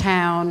new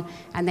town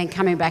and then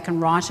coming back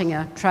and writing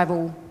a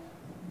travel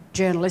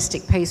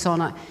journalistic piece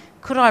on it,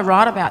 could I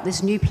write about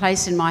this new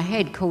place in my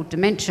head called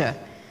dementia?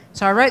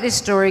 So I wrote this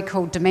story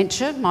called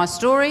Dementia, My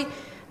Story,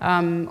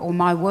 or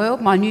My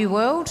World, My New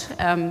World.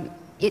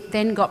 It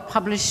then got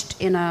published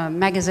in a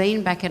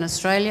magazine back in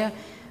Australia.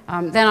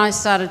 Then I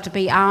started to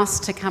be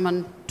asked to come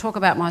and talk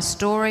about my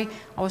story.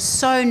 I was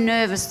so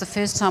nervous the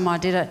first time I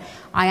did it.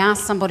 I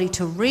asked somebody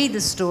to read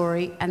the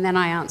story and then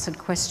I answered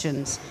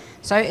questions.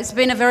 So it's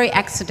been a very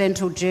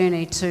accidental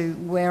journey to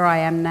where I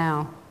am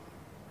now.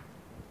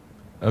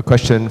 A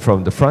question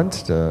from the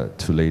front, the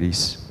two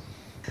ladies.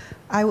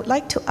 I would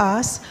like to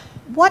ask,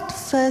 what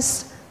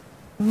first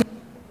made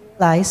you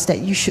realize that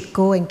you should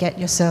go and get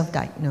yourself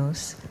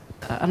diagnosed?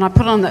 And I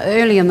put on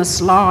early in the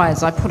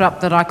slides, I put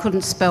up that I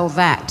couldn't spell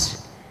that.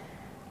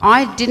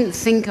 I didn't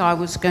think I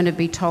was going to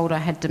be told I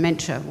had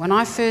dementia. When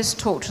I first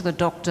talked to the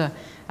doctor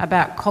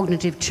about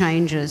cognitive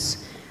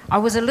changes, I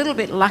was a little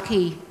bit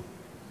lucky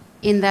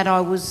in that I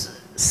was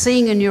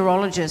seeing a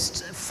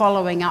neurologist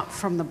following up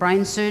from the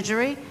brain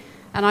surgery,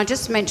 and I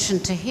just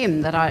mentioned to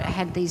him that I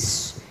had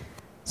these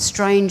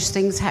strange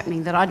things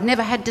happening, that I'd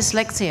never had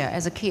dyslexia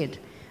as a kid,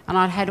 and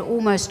I'd had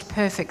almost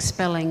perfect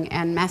spelling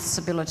and maths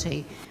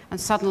ability,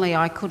 and suddenly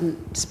I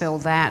couldn't spell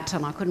that,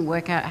 and I couldn't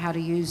work out how to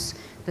use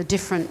the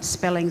different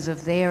spellings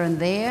of there and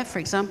there, for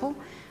example,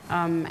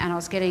 and I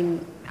was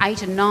getting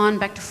 8 and 9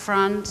 back to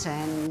front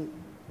and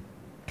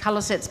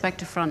colour sets back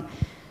to front,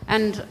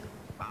 and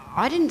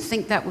I didn't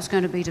think that was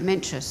going to be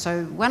dementia.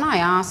 So when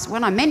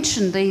I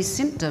mentioned these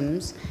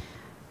symptoms,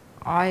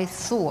 I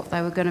thought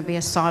they were going to be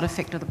a side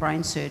effect of the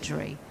brain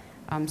surgery.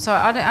 So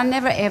I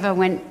never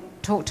ever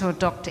talked to a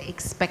doctor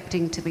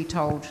expecting to be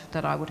told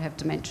that I would have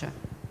dementia.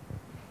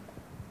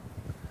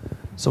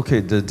 So,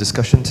 okay, the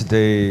discussion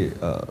today,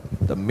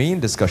 the main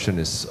discussion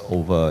is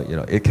over,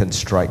 it can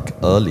strike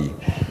early,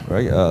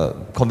 right?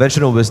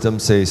 Conventional wisdom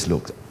says,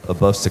 look,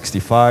 above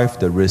 65,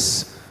 the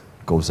risk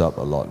goes up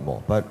a lot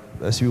more. But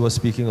as you were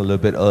speaking a little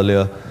bit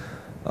earlier,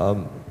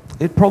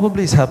 it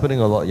probably is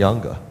happening a lot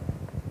younger,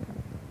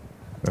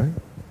 right?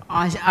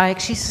 I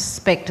actually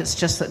suspect it's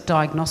just that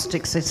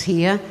diagnostics is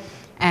here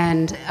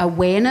and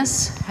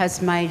awareness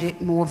has made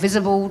it more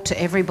visible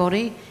to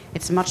everybody.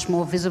 It's much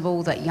more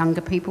visible that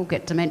younger people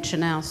get dementia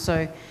now.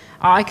 So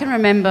I can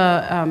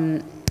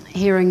remember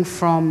hearing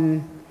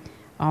from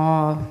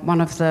one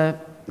of the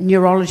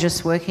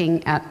neurologists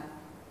working at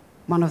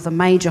one of the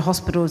major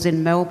hospitals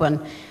in Melbourne.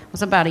 It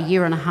was about 1.5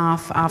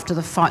 years after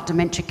the Fight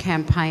Dementia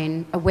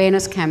campaign,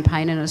 awareness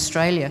campaign in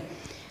Australia.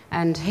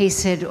 And he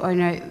said,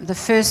 the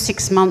first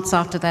 6 months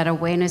after that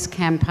awareness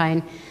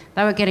campaign,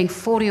 they were getting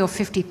 40 or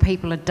 50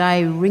 people a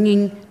day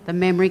ringing the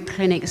memory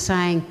clinic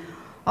saying,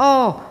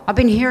 oh, I've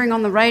been hearing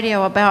on the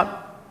radio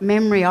about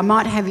memory, I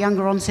might have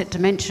younger onset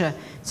dementia.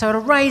 So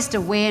it raised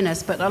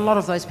awareness, but a lot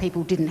of those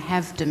people didn't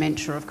have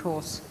dementia, of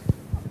course.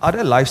 Are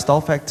there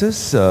lifestyle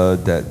factors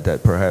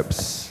that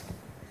perhaps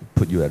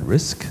put you at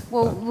risk?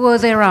 Well,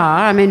 there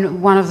are. I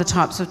mean, one of the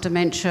types of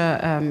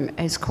dementia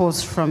is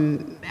caused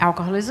from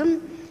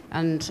alcoholism.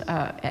 And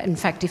in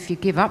fact, if you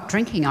give up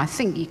drinking, I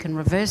think you can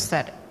reverse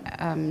that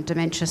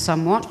dementia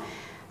somewhat.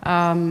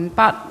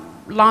 But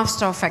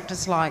lifestyle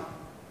factors like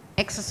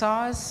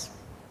exercise,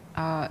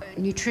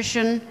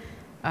 nutrition,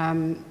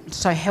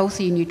 so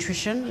healthy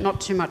nutrition,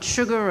 not too much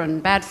sugar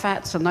and bad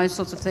fats and those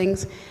sorts of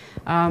things.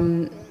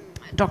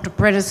 Dr.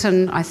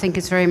 Bredesen, I think,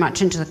 is very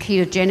much into the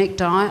ketogenic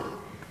diet.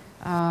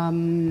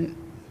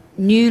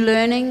 New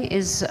learning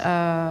is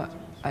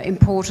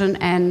important,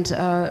 and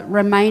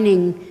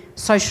remaining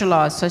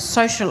socialised. So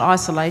social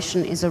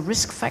isolation is a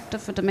risk factor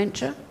for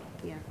dementia.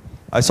 Yeah.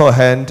 I saw a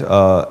hand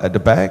at the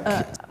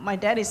back. My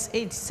dad is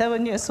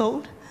 87 years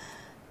old,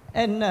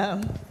 and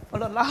for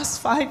the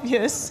last 5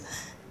 years,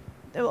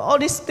 there were all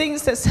these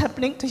things that's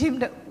happening to him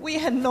that we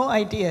had no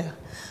idea.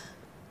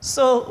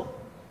 So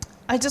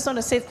I just want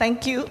to say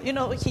thank you.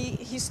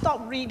 He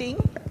stopped reading.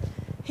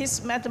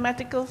 His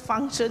mathematical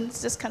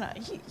functions just kind of,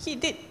 he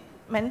did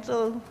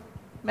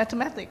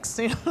mathematics,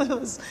 It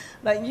was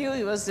like you,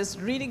 he was just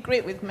really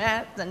great with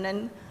math, and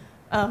then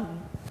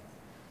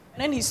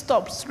he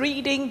stopped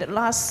reading. The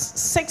last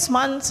 6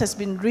 months has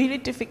been really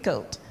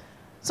difficult.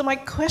 So my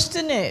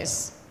question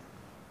is,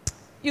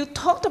 you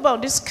talked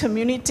about this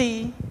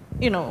community,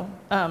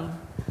 I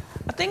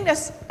think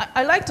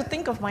I like to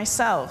think of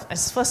myself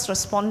as first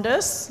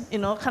responders,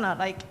 kind of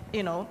like,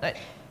 that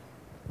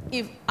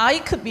if I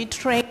could be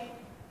trained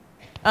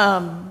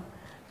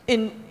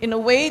in a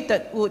way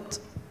that would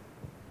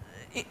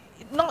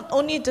not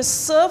only to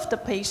serve the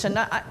patient.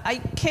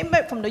 I came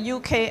back from the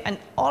UK, and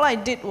all I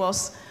did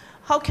was,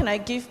 how can I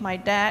give my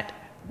dad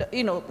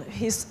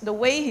the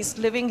way he's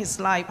living his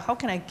life, how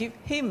can I give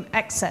him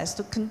access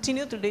to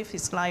continue to live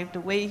his life the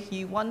way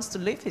he wants to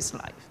live his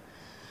life?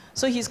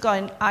 So he's got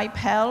an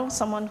iPal,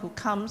 someone who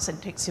comes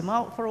and takes him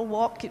out for a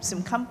walk, keeps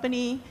him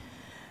company.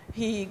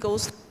 He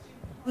goes to the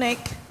clinic,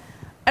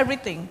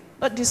 everything.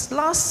 But this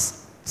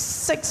last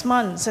 6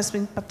 months has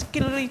been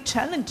particularly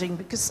challenging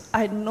because I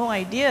had no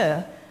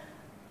idea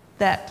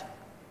that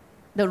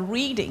the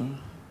reading,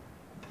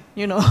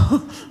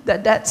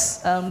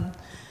 that's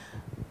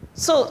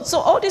so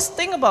all this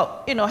thing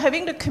about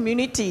having the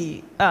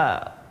community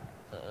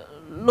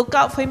look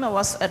out for him. I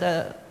was at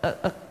a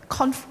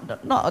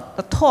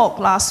talk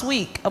last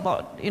week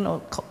about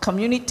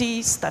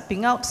community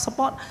stepping out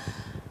support.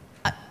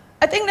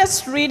 I think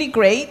that's really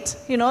great.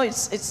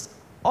 It's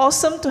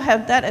awesome to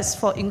have that as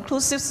for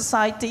inclusive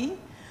society.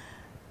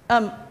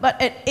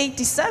 But at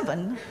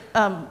 87,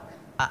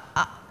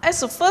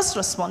 as a first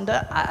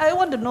responder, I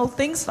want to know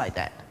things like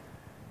that.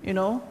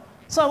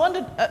 So I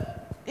wanted,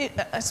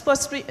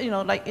 especially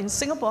like in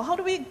Singapore, how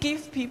do we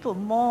give people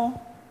more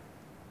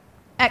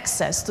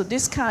access to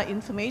this kind of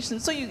information?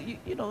 So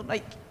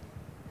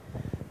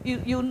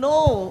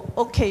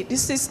okay,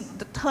 this is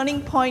the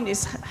turning point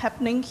is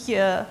happening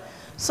here.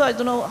 So I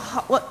don't know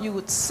what you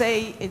would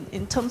say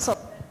in terms of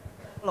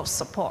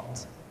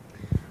support.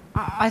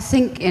 I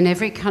think in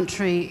every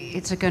country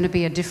it's going to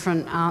be a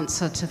different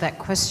answer to that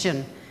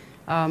question.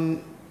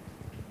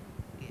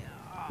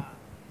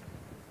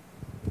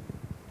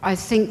 I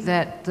think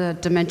that the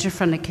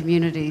dementia-friendly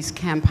communities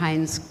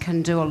campaigns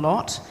can do a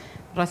lot,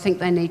 but I think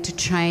they need to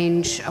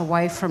change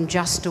away from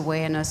just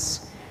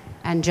awareness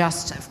and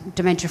just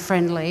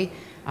dementia-friendly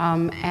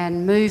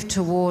and move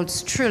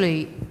towards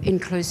truly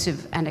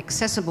inclusive and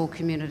accessible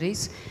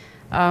communities.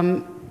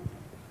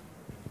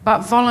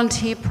 But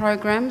volunteer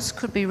programs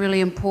could be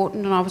really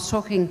important, and I was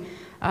talking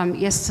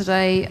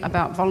yesterday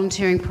about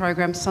volunteering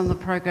programs, some of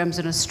the programs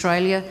in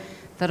Australia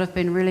that have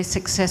been really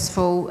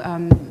successful.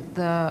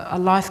 A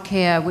Life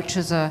Care, which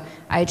is an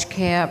aged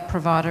care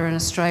provider in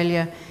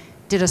Australia,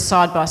 did a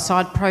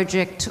side-by-side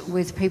project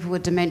with people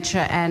with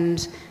dementia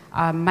and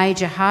a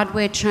major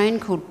hardware chain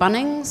called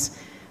Bunnings,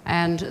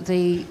 and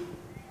the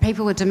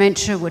people with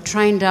dementia were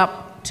trained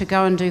up to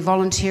go and do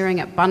volunteering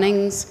at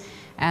Bunnings,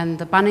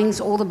 and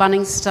all the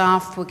Bunnings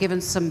staff were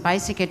given some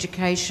basic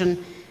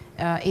education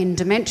in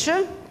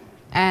dementia,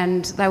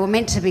 and they were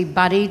meant to be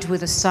buddied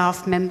with a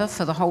staff member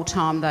for the whole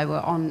time they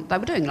were on. They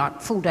were doing like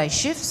full day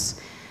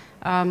shifts,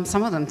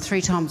 some of them 3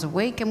 times a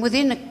week, and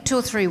within 2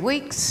 or 3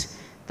 weeks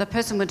the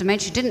person with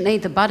dementia didn't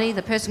need the buddy.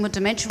 The person with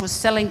dementia was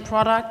selling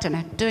product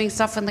and doing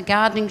stuff in the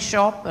gardening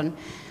shop, and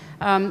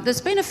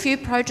there's been a few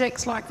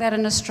projects like that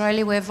in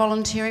Australia where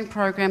volunteering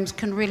programs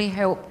can really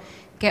help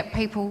get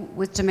people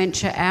with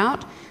dementia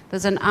out.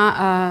 There's an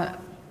art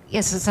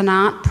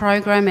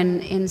program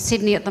in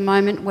Sydney at the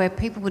moment where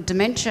people with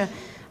dementia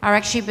are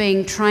actually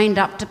being trained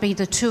up to be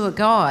the tour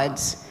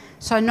guides.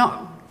 So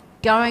not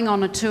going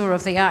on a tour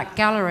of the art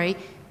gallery,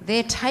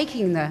 they're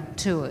taking the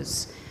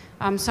tours.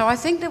 So I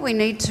think that we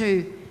need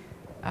to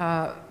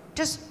I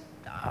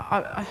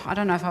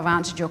don't know if I've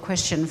answered your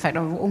question. In fact,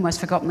 I've almost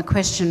forgotten the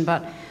question,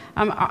 but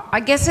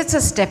I guess it's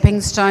a stepping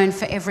stone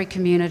for every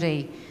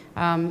community.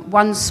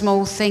 One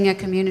small thing a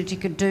community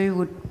could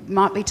do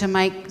might be to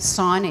make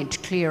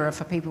signage clearer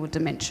for people with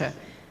dementia.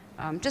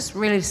 Just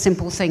really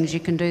simple things you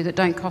can do that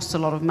don't cost a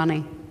lot of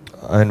money.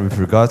 And with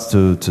regards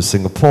to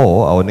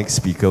Singapore, our next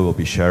speaker will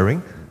be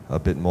sharing a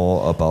bit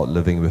more about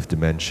living with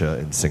dementia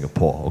in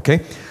Singapore,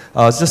 okay?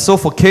 Just so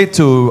for Kate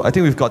I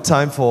think we've got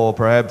time for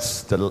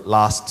perhaps the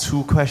last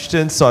 2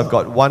 questions. So I've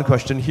got 1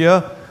 question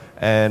here,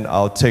 and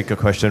I'll take a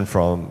question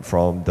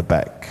from the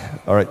back.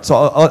 All right, so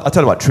I'll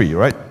tell you about 3,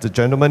 right? The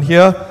gentleman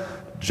here,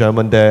 the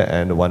gentleman there,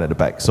 and the one at the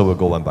back. So we'll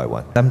go one by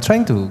one. I'm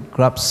trying to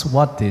grasp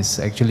what is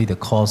actually the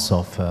cause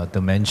of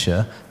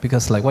dementia,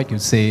 because like what you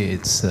say,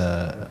 it's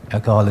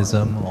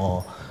alcoholism,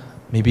 or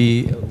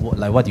maybe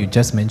like what you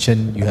just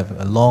mentioned, you have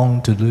a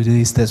long to-do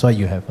list, that's why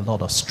you have a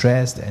lot of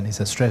stress, and it's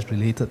a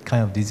stress-related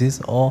kind of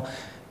disease, or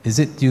is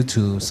it due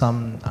to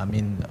some,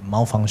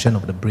 malfunction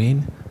of the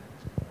brain?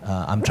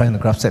 I'm trying to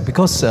grasp that,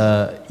 because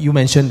you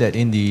mentioned that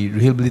in the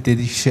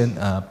rehabilitation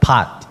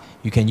part,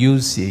 you can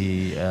use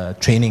the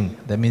training,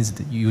 that means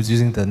you're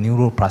using the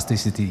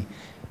neuroplasticity.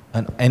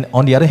 And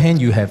on the other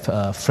hand, you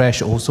have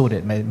fresh also,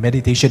 that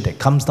meditation that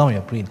comes down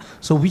your brain.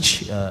 So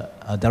which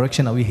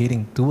direction are we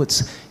heading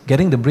towards?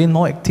 Getting the brain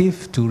more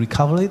active to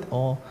recover it,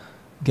 or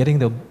getting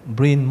the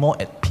brain more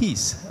at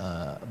peace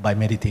by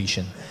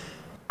meditation?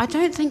 I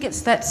don't think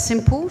it's that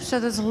simple. So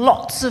there's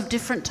lots of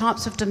different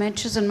types of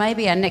dementias, and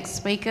maybe our next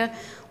speaker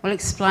will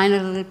explain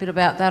a little bit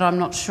about that, I'm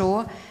not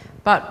sure.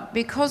 But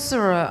because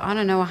there are,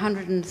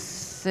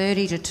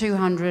 130 to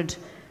 200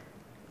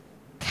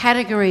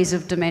 categories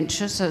of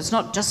dementia, so it's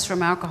not just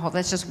from alcohol,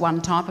 that's just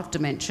one type of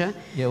dementia.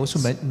 Yeah, also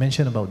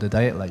mention about the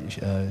diet, like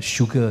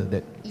sugar,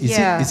 that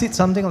is it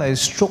something like a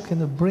stroke in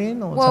the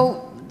brain, or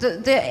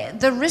something?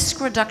 The risk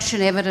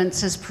reduction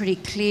evidence is pretty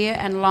clear,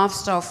 and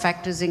lifestyle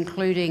factors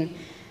including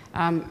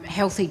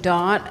healthy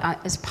diet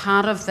as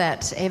part of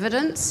that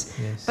evidence.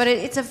 Yes. But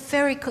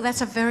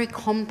that's a very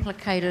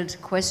complicated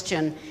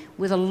question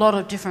with a lot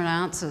of different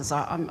answers.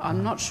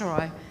 I'm not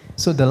sure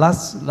So the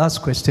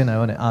last question I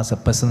want to ask, a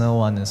personal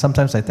one, and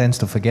sometimes I tend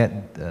to forget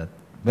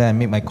where I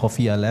make my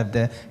coffee, I left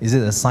there. Is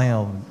it a sign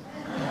of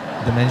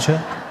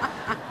dementia?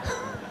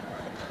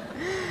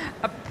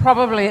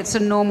 Probably it's a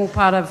normal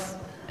part of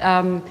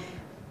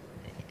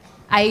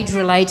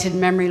age-related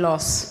memory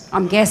loss,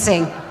 I'm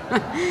guessing.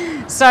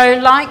 So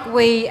like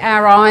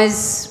our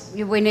eyes,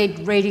 we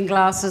need reading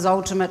glasses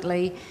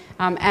ultimately.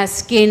 Our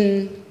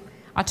skin,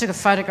 I took a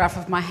photograph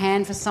of my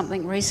hand for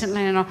something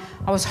recently and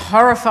I was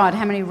horrified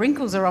how many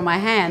wrinkles are on my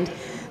hand.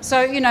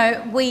 So, you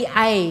know, we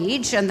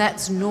age and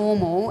that's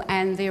normal,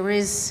 and there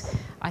is,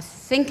 I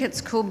think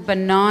it's called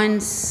benign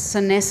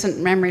senescent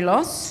memory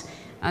loss,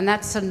 and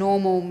that's a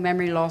normal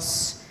memory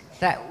loss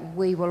that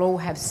we will all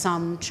have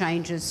some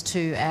changes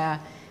to our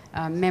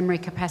memory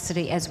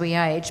capacity as we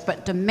age,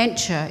 but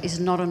dementia is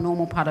not a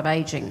normal part of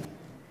aging.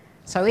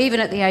 So even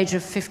at the age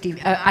of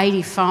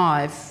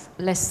 85,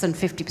 less than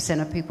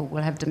 50% of people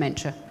will have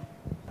dementia.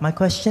 My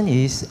question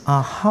is,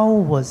 how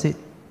was it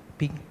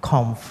being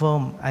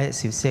confirmed,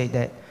 as you say,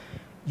 that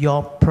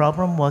your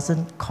problem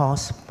wasn't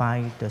caused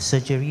by the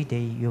surgery that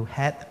you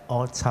had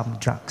or some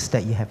drugs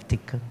that you have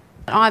taken?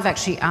 I've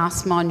actually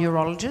asked my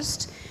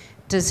neurologist,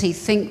 does he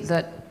think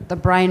that the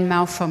brain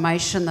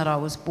malformation that I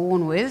was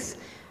born with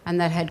and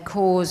that had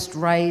caused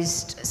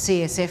raised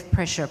CSF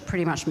pressure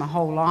pretty much my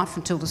whole life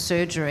until the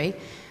surgery,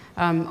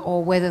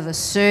 or whether the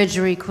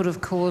surgery could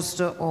have caused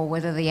it, or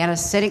whether the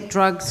anaesthetic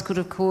drugs could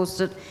have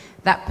caused it.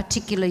 That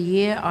particular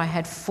year I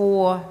had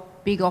 4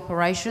 big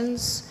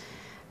operations.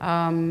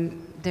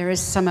 There is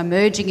some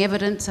emerging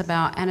evidence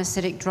about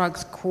anaesthetic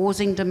drugs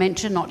causing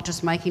dementia, not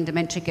just making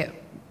dementia get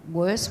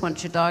worse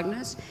once you're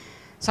diagnosed.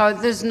 So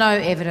there's no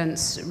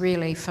evidence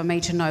really for me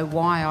to know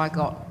why I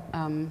got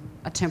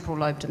a temporal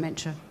lobe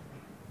dementia.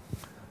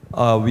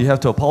 We have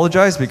to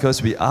apologize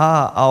because we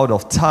are out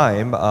of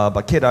time,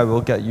 but Kate, I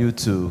will get you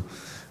to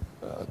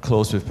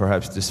close with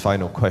perhaps this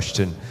final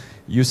question.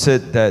 You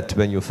said that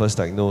when you were first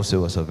diagnosed, it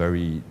was a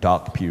very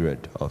dark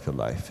period of your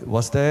life.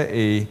 Was there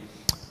a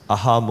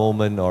aha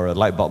moment or a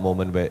light bulb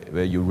moment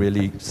where you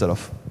really sort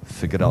of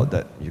figured out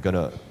that you're going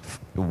to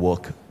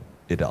work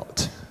it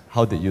out?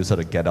 How did you sort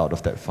of get out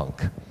of that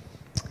funk?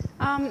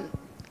 I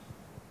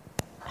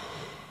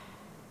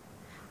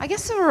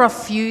guess there were a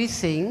few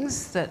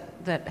things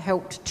that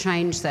helped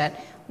change that.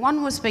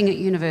 One was being at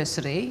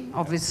university,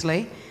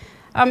 obviously.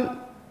 But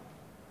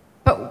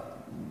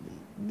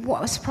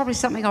what was probably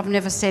something I've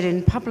never said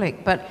in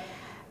public, but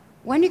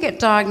when you get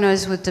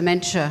diagnosed with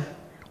dementia,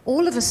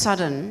 all of a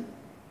sudden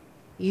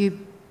you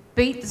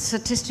beat the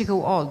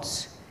statistical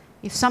odds.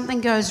 If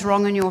something goes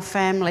wrong in your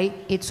family,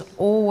 it's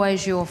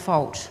always your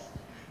fault.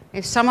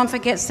 If someone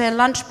forgets their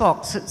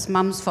lunchbox, it's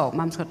mum's fault.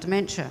 Mum's got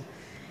dementia.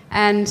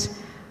 And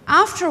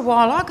after a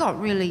while, I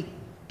got really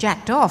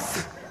jacked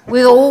off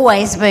with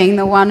always being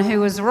the one who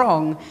was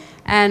wrong.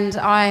 And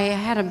I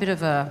had a bit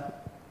of a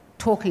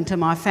talking to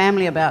my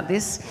family about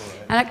this,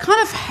 and it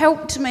kind of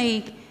helped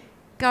me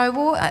go,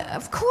 well,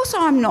 of course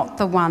I'm not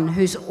the one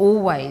who's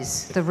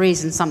always the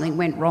reason something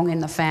went wrong in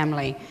the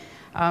family.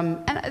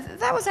 And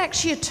that was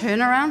actually a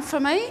turnaround for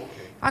me.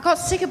 I got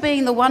sick of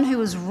being the one who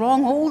was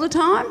wrong all the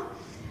time.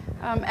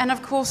 And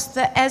of course,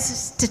 that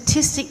as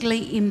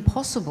statistically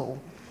impossible.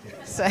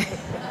 So.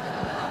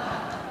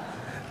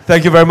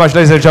 Thank you very much,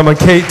 ladies and gentlemen.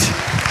 Kate.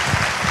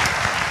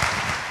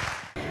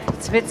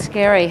 It's a bit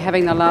scary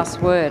having the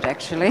last word,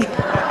 actually.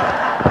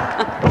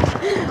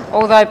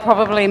 Although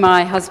probably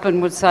my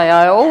husband would say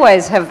I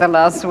always have the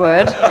last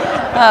word.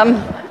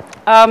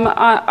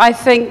 I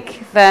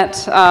think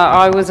that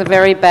I was a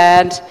very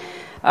bad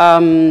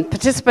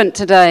participant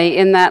today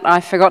in that I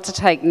forgot to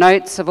take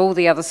notes of all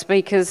the other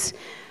speakers,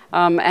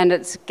 and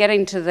it's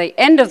getting to the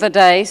end of the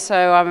day,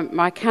 so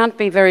I can't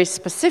be very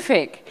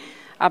specific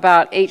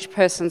about each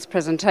person's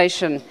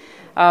presentation.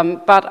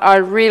 But I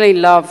really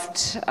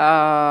loved,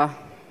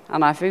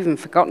 and I've even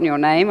forgotten your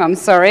name, I'm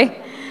sorry.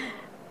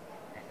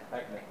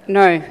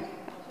 No,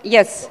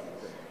 yes.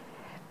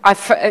 I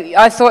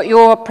thought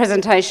your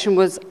presentation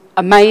was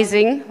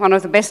amazing, one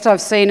of the best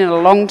I've seen in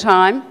a long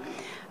time.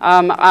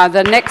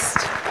 The next,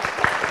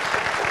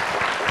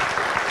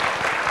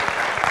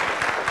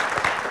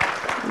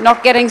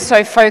 not getting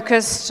so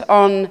focused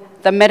on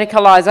the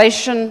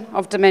medicalisation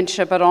of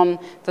dementia, but on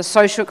the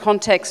social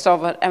context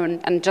of it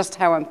and just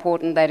how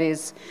important that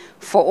is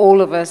for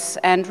all of us.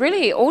 And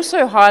really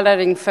also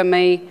highlighting for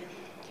me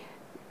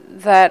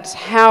that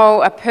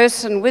how a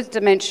person with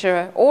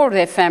dementia or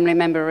their family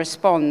member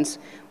responds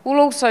will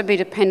also be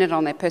dependent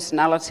on their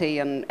personality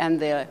and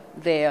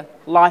their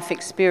life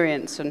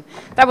experience. And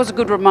that was a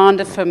good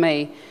reminder for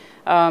me.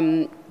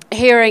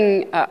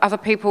 Hearing other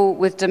people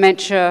with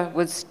dementia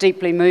was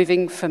deeply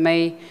moving for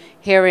me.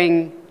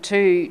 Hearing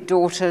 2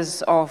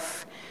 daughters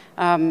of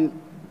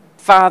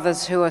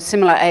fathers who are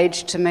similar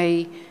age to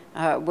me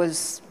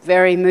was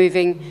very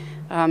moving.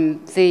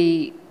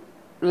 The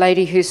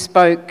lady who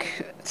spoke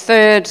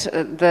third,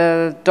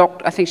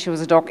 I think she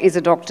was is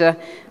a doctor.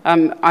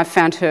 I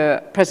found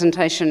her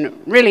presentation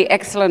really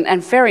excellent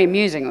and very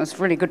amusing. It was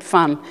really good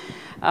fun.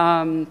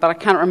 But I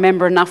can't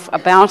remember enough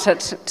about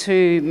it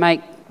to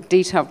make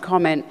detailed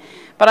comment.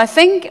 But I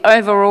think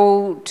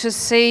overall, to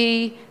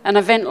see an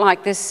event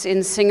like this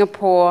in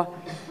Singapore,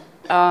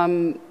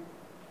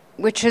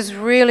 which is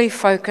really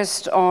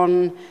focused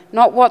on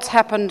not what's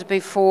happened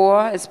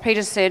before, as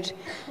Peter said,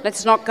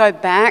 let's not go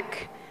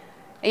back.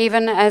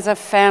 Even as a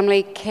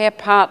family care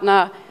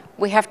partner,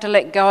 we have to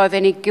let go of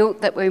any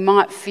guilt that we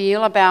might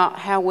feel about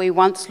how we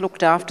once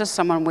looked after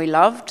someone we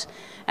loved.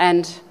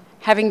 And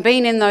having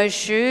been in those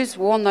shoes,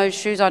 worn those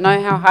shoes, I know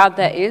how hard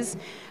that is.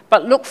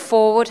 But look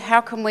forward,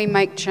 how can we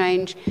make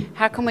change?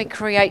 How can we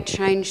create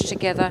change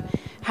together?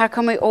 How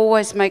can we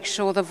always make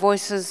sure the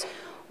voices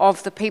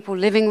of the people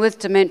living with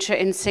dementia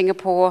in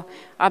Singapore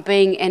are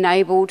being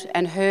enabled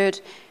and heard?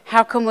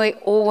 How can we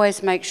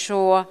always make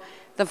sure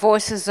the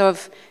voices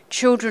of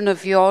children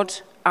of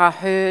YOD are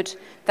heard?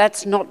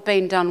 That's not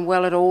been done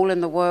well at all in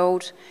the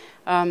world,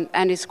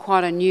 and is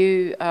quite a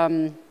new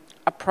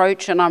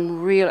approach, and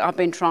I've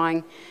been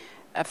trying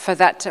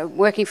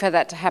working for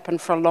that to happen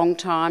for a long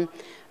time.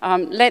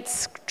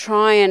 Let's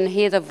try and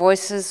hear the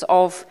voices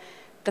of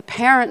the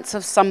parents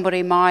of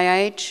somebody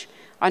my age.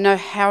 I know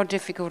how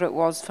difficult it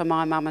was for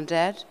my mum and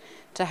dad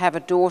to have a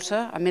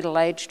daughter, a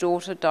middle-aged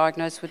daughter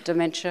diagnosed with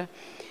dementia.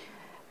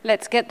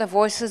 Let's get the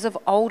voices of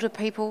older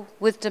people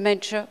with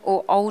dementia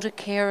or older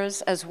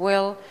carers as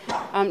well.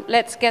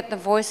 Let's get the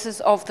voices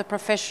of the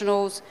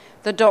professionals,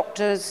 the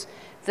doctors,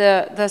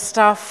 the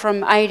staff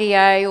from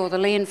ADA or the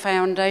Lien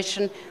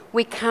Foundation.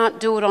 We can't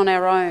do it on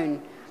our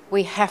own.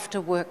 We have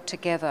to work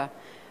together.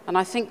 And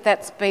I think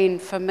that's been,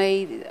 for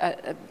me,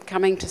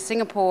 coming to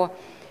Singapore,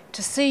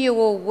 to see you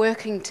all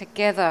working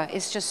together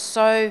is just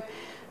so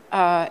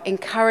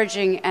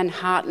encouraging and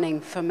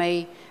heartening for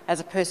me as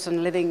a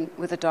person living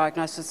with a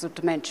diagnosis of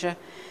dementia.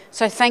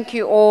 So thank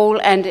you all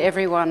and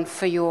everyone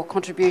for your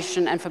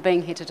contribution and for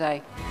being here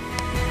today.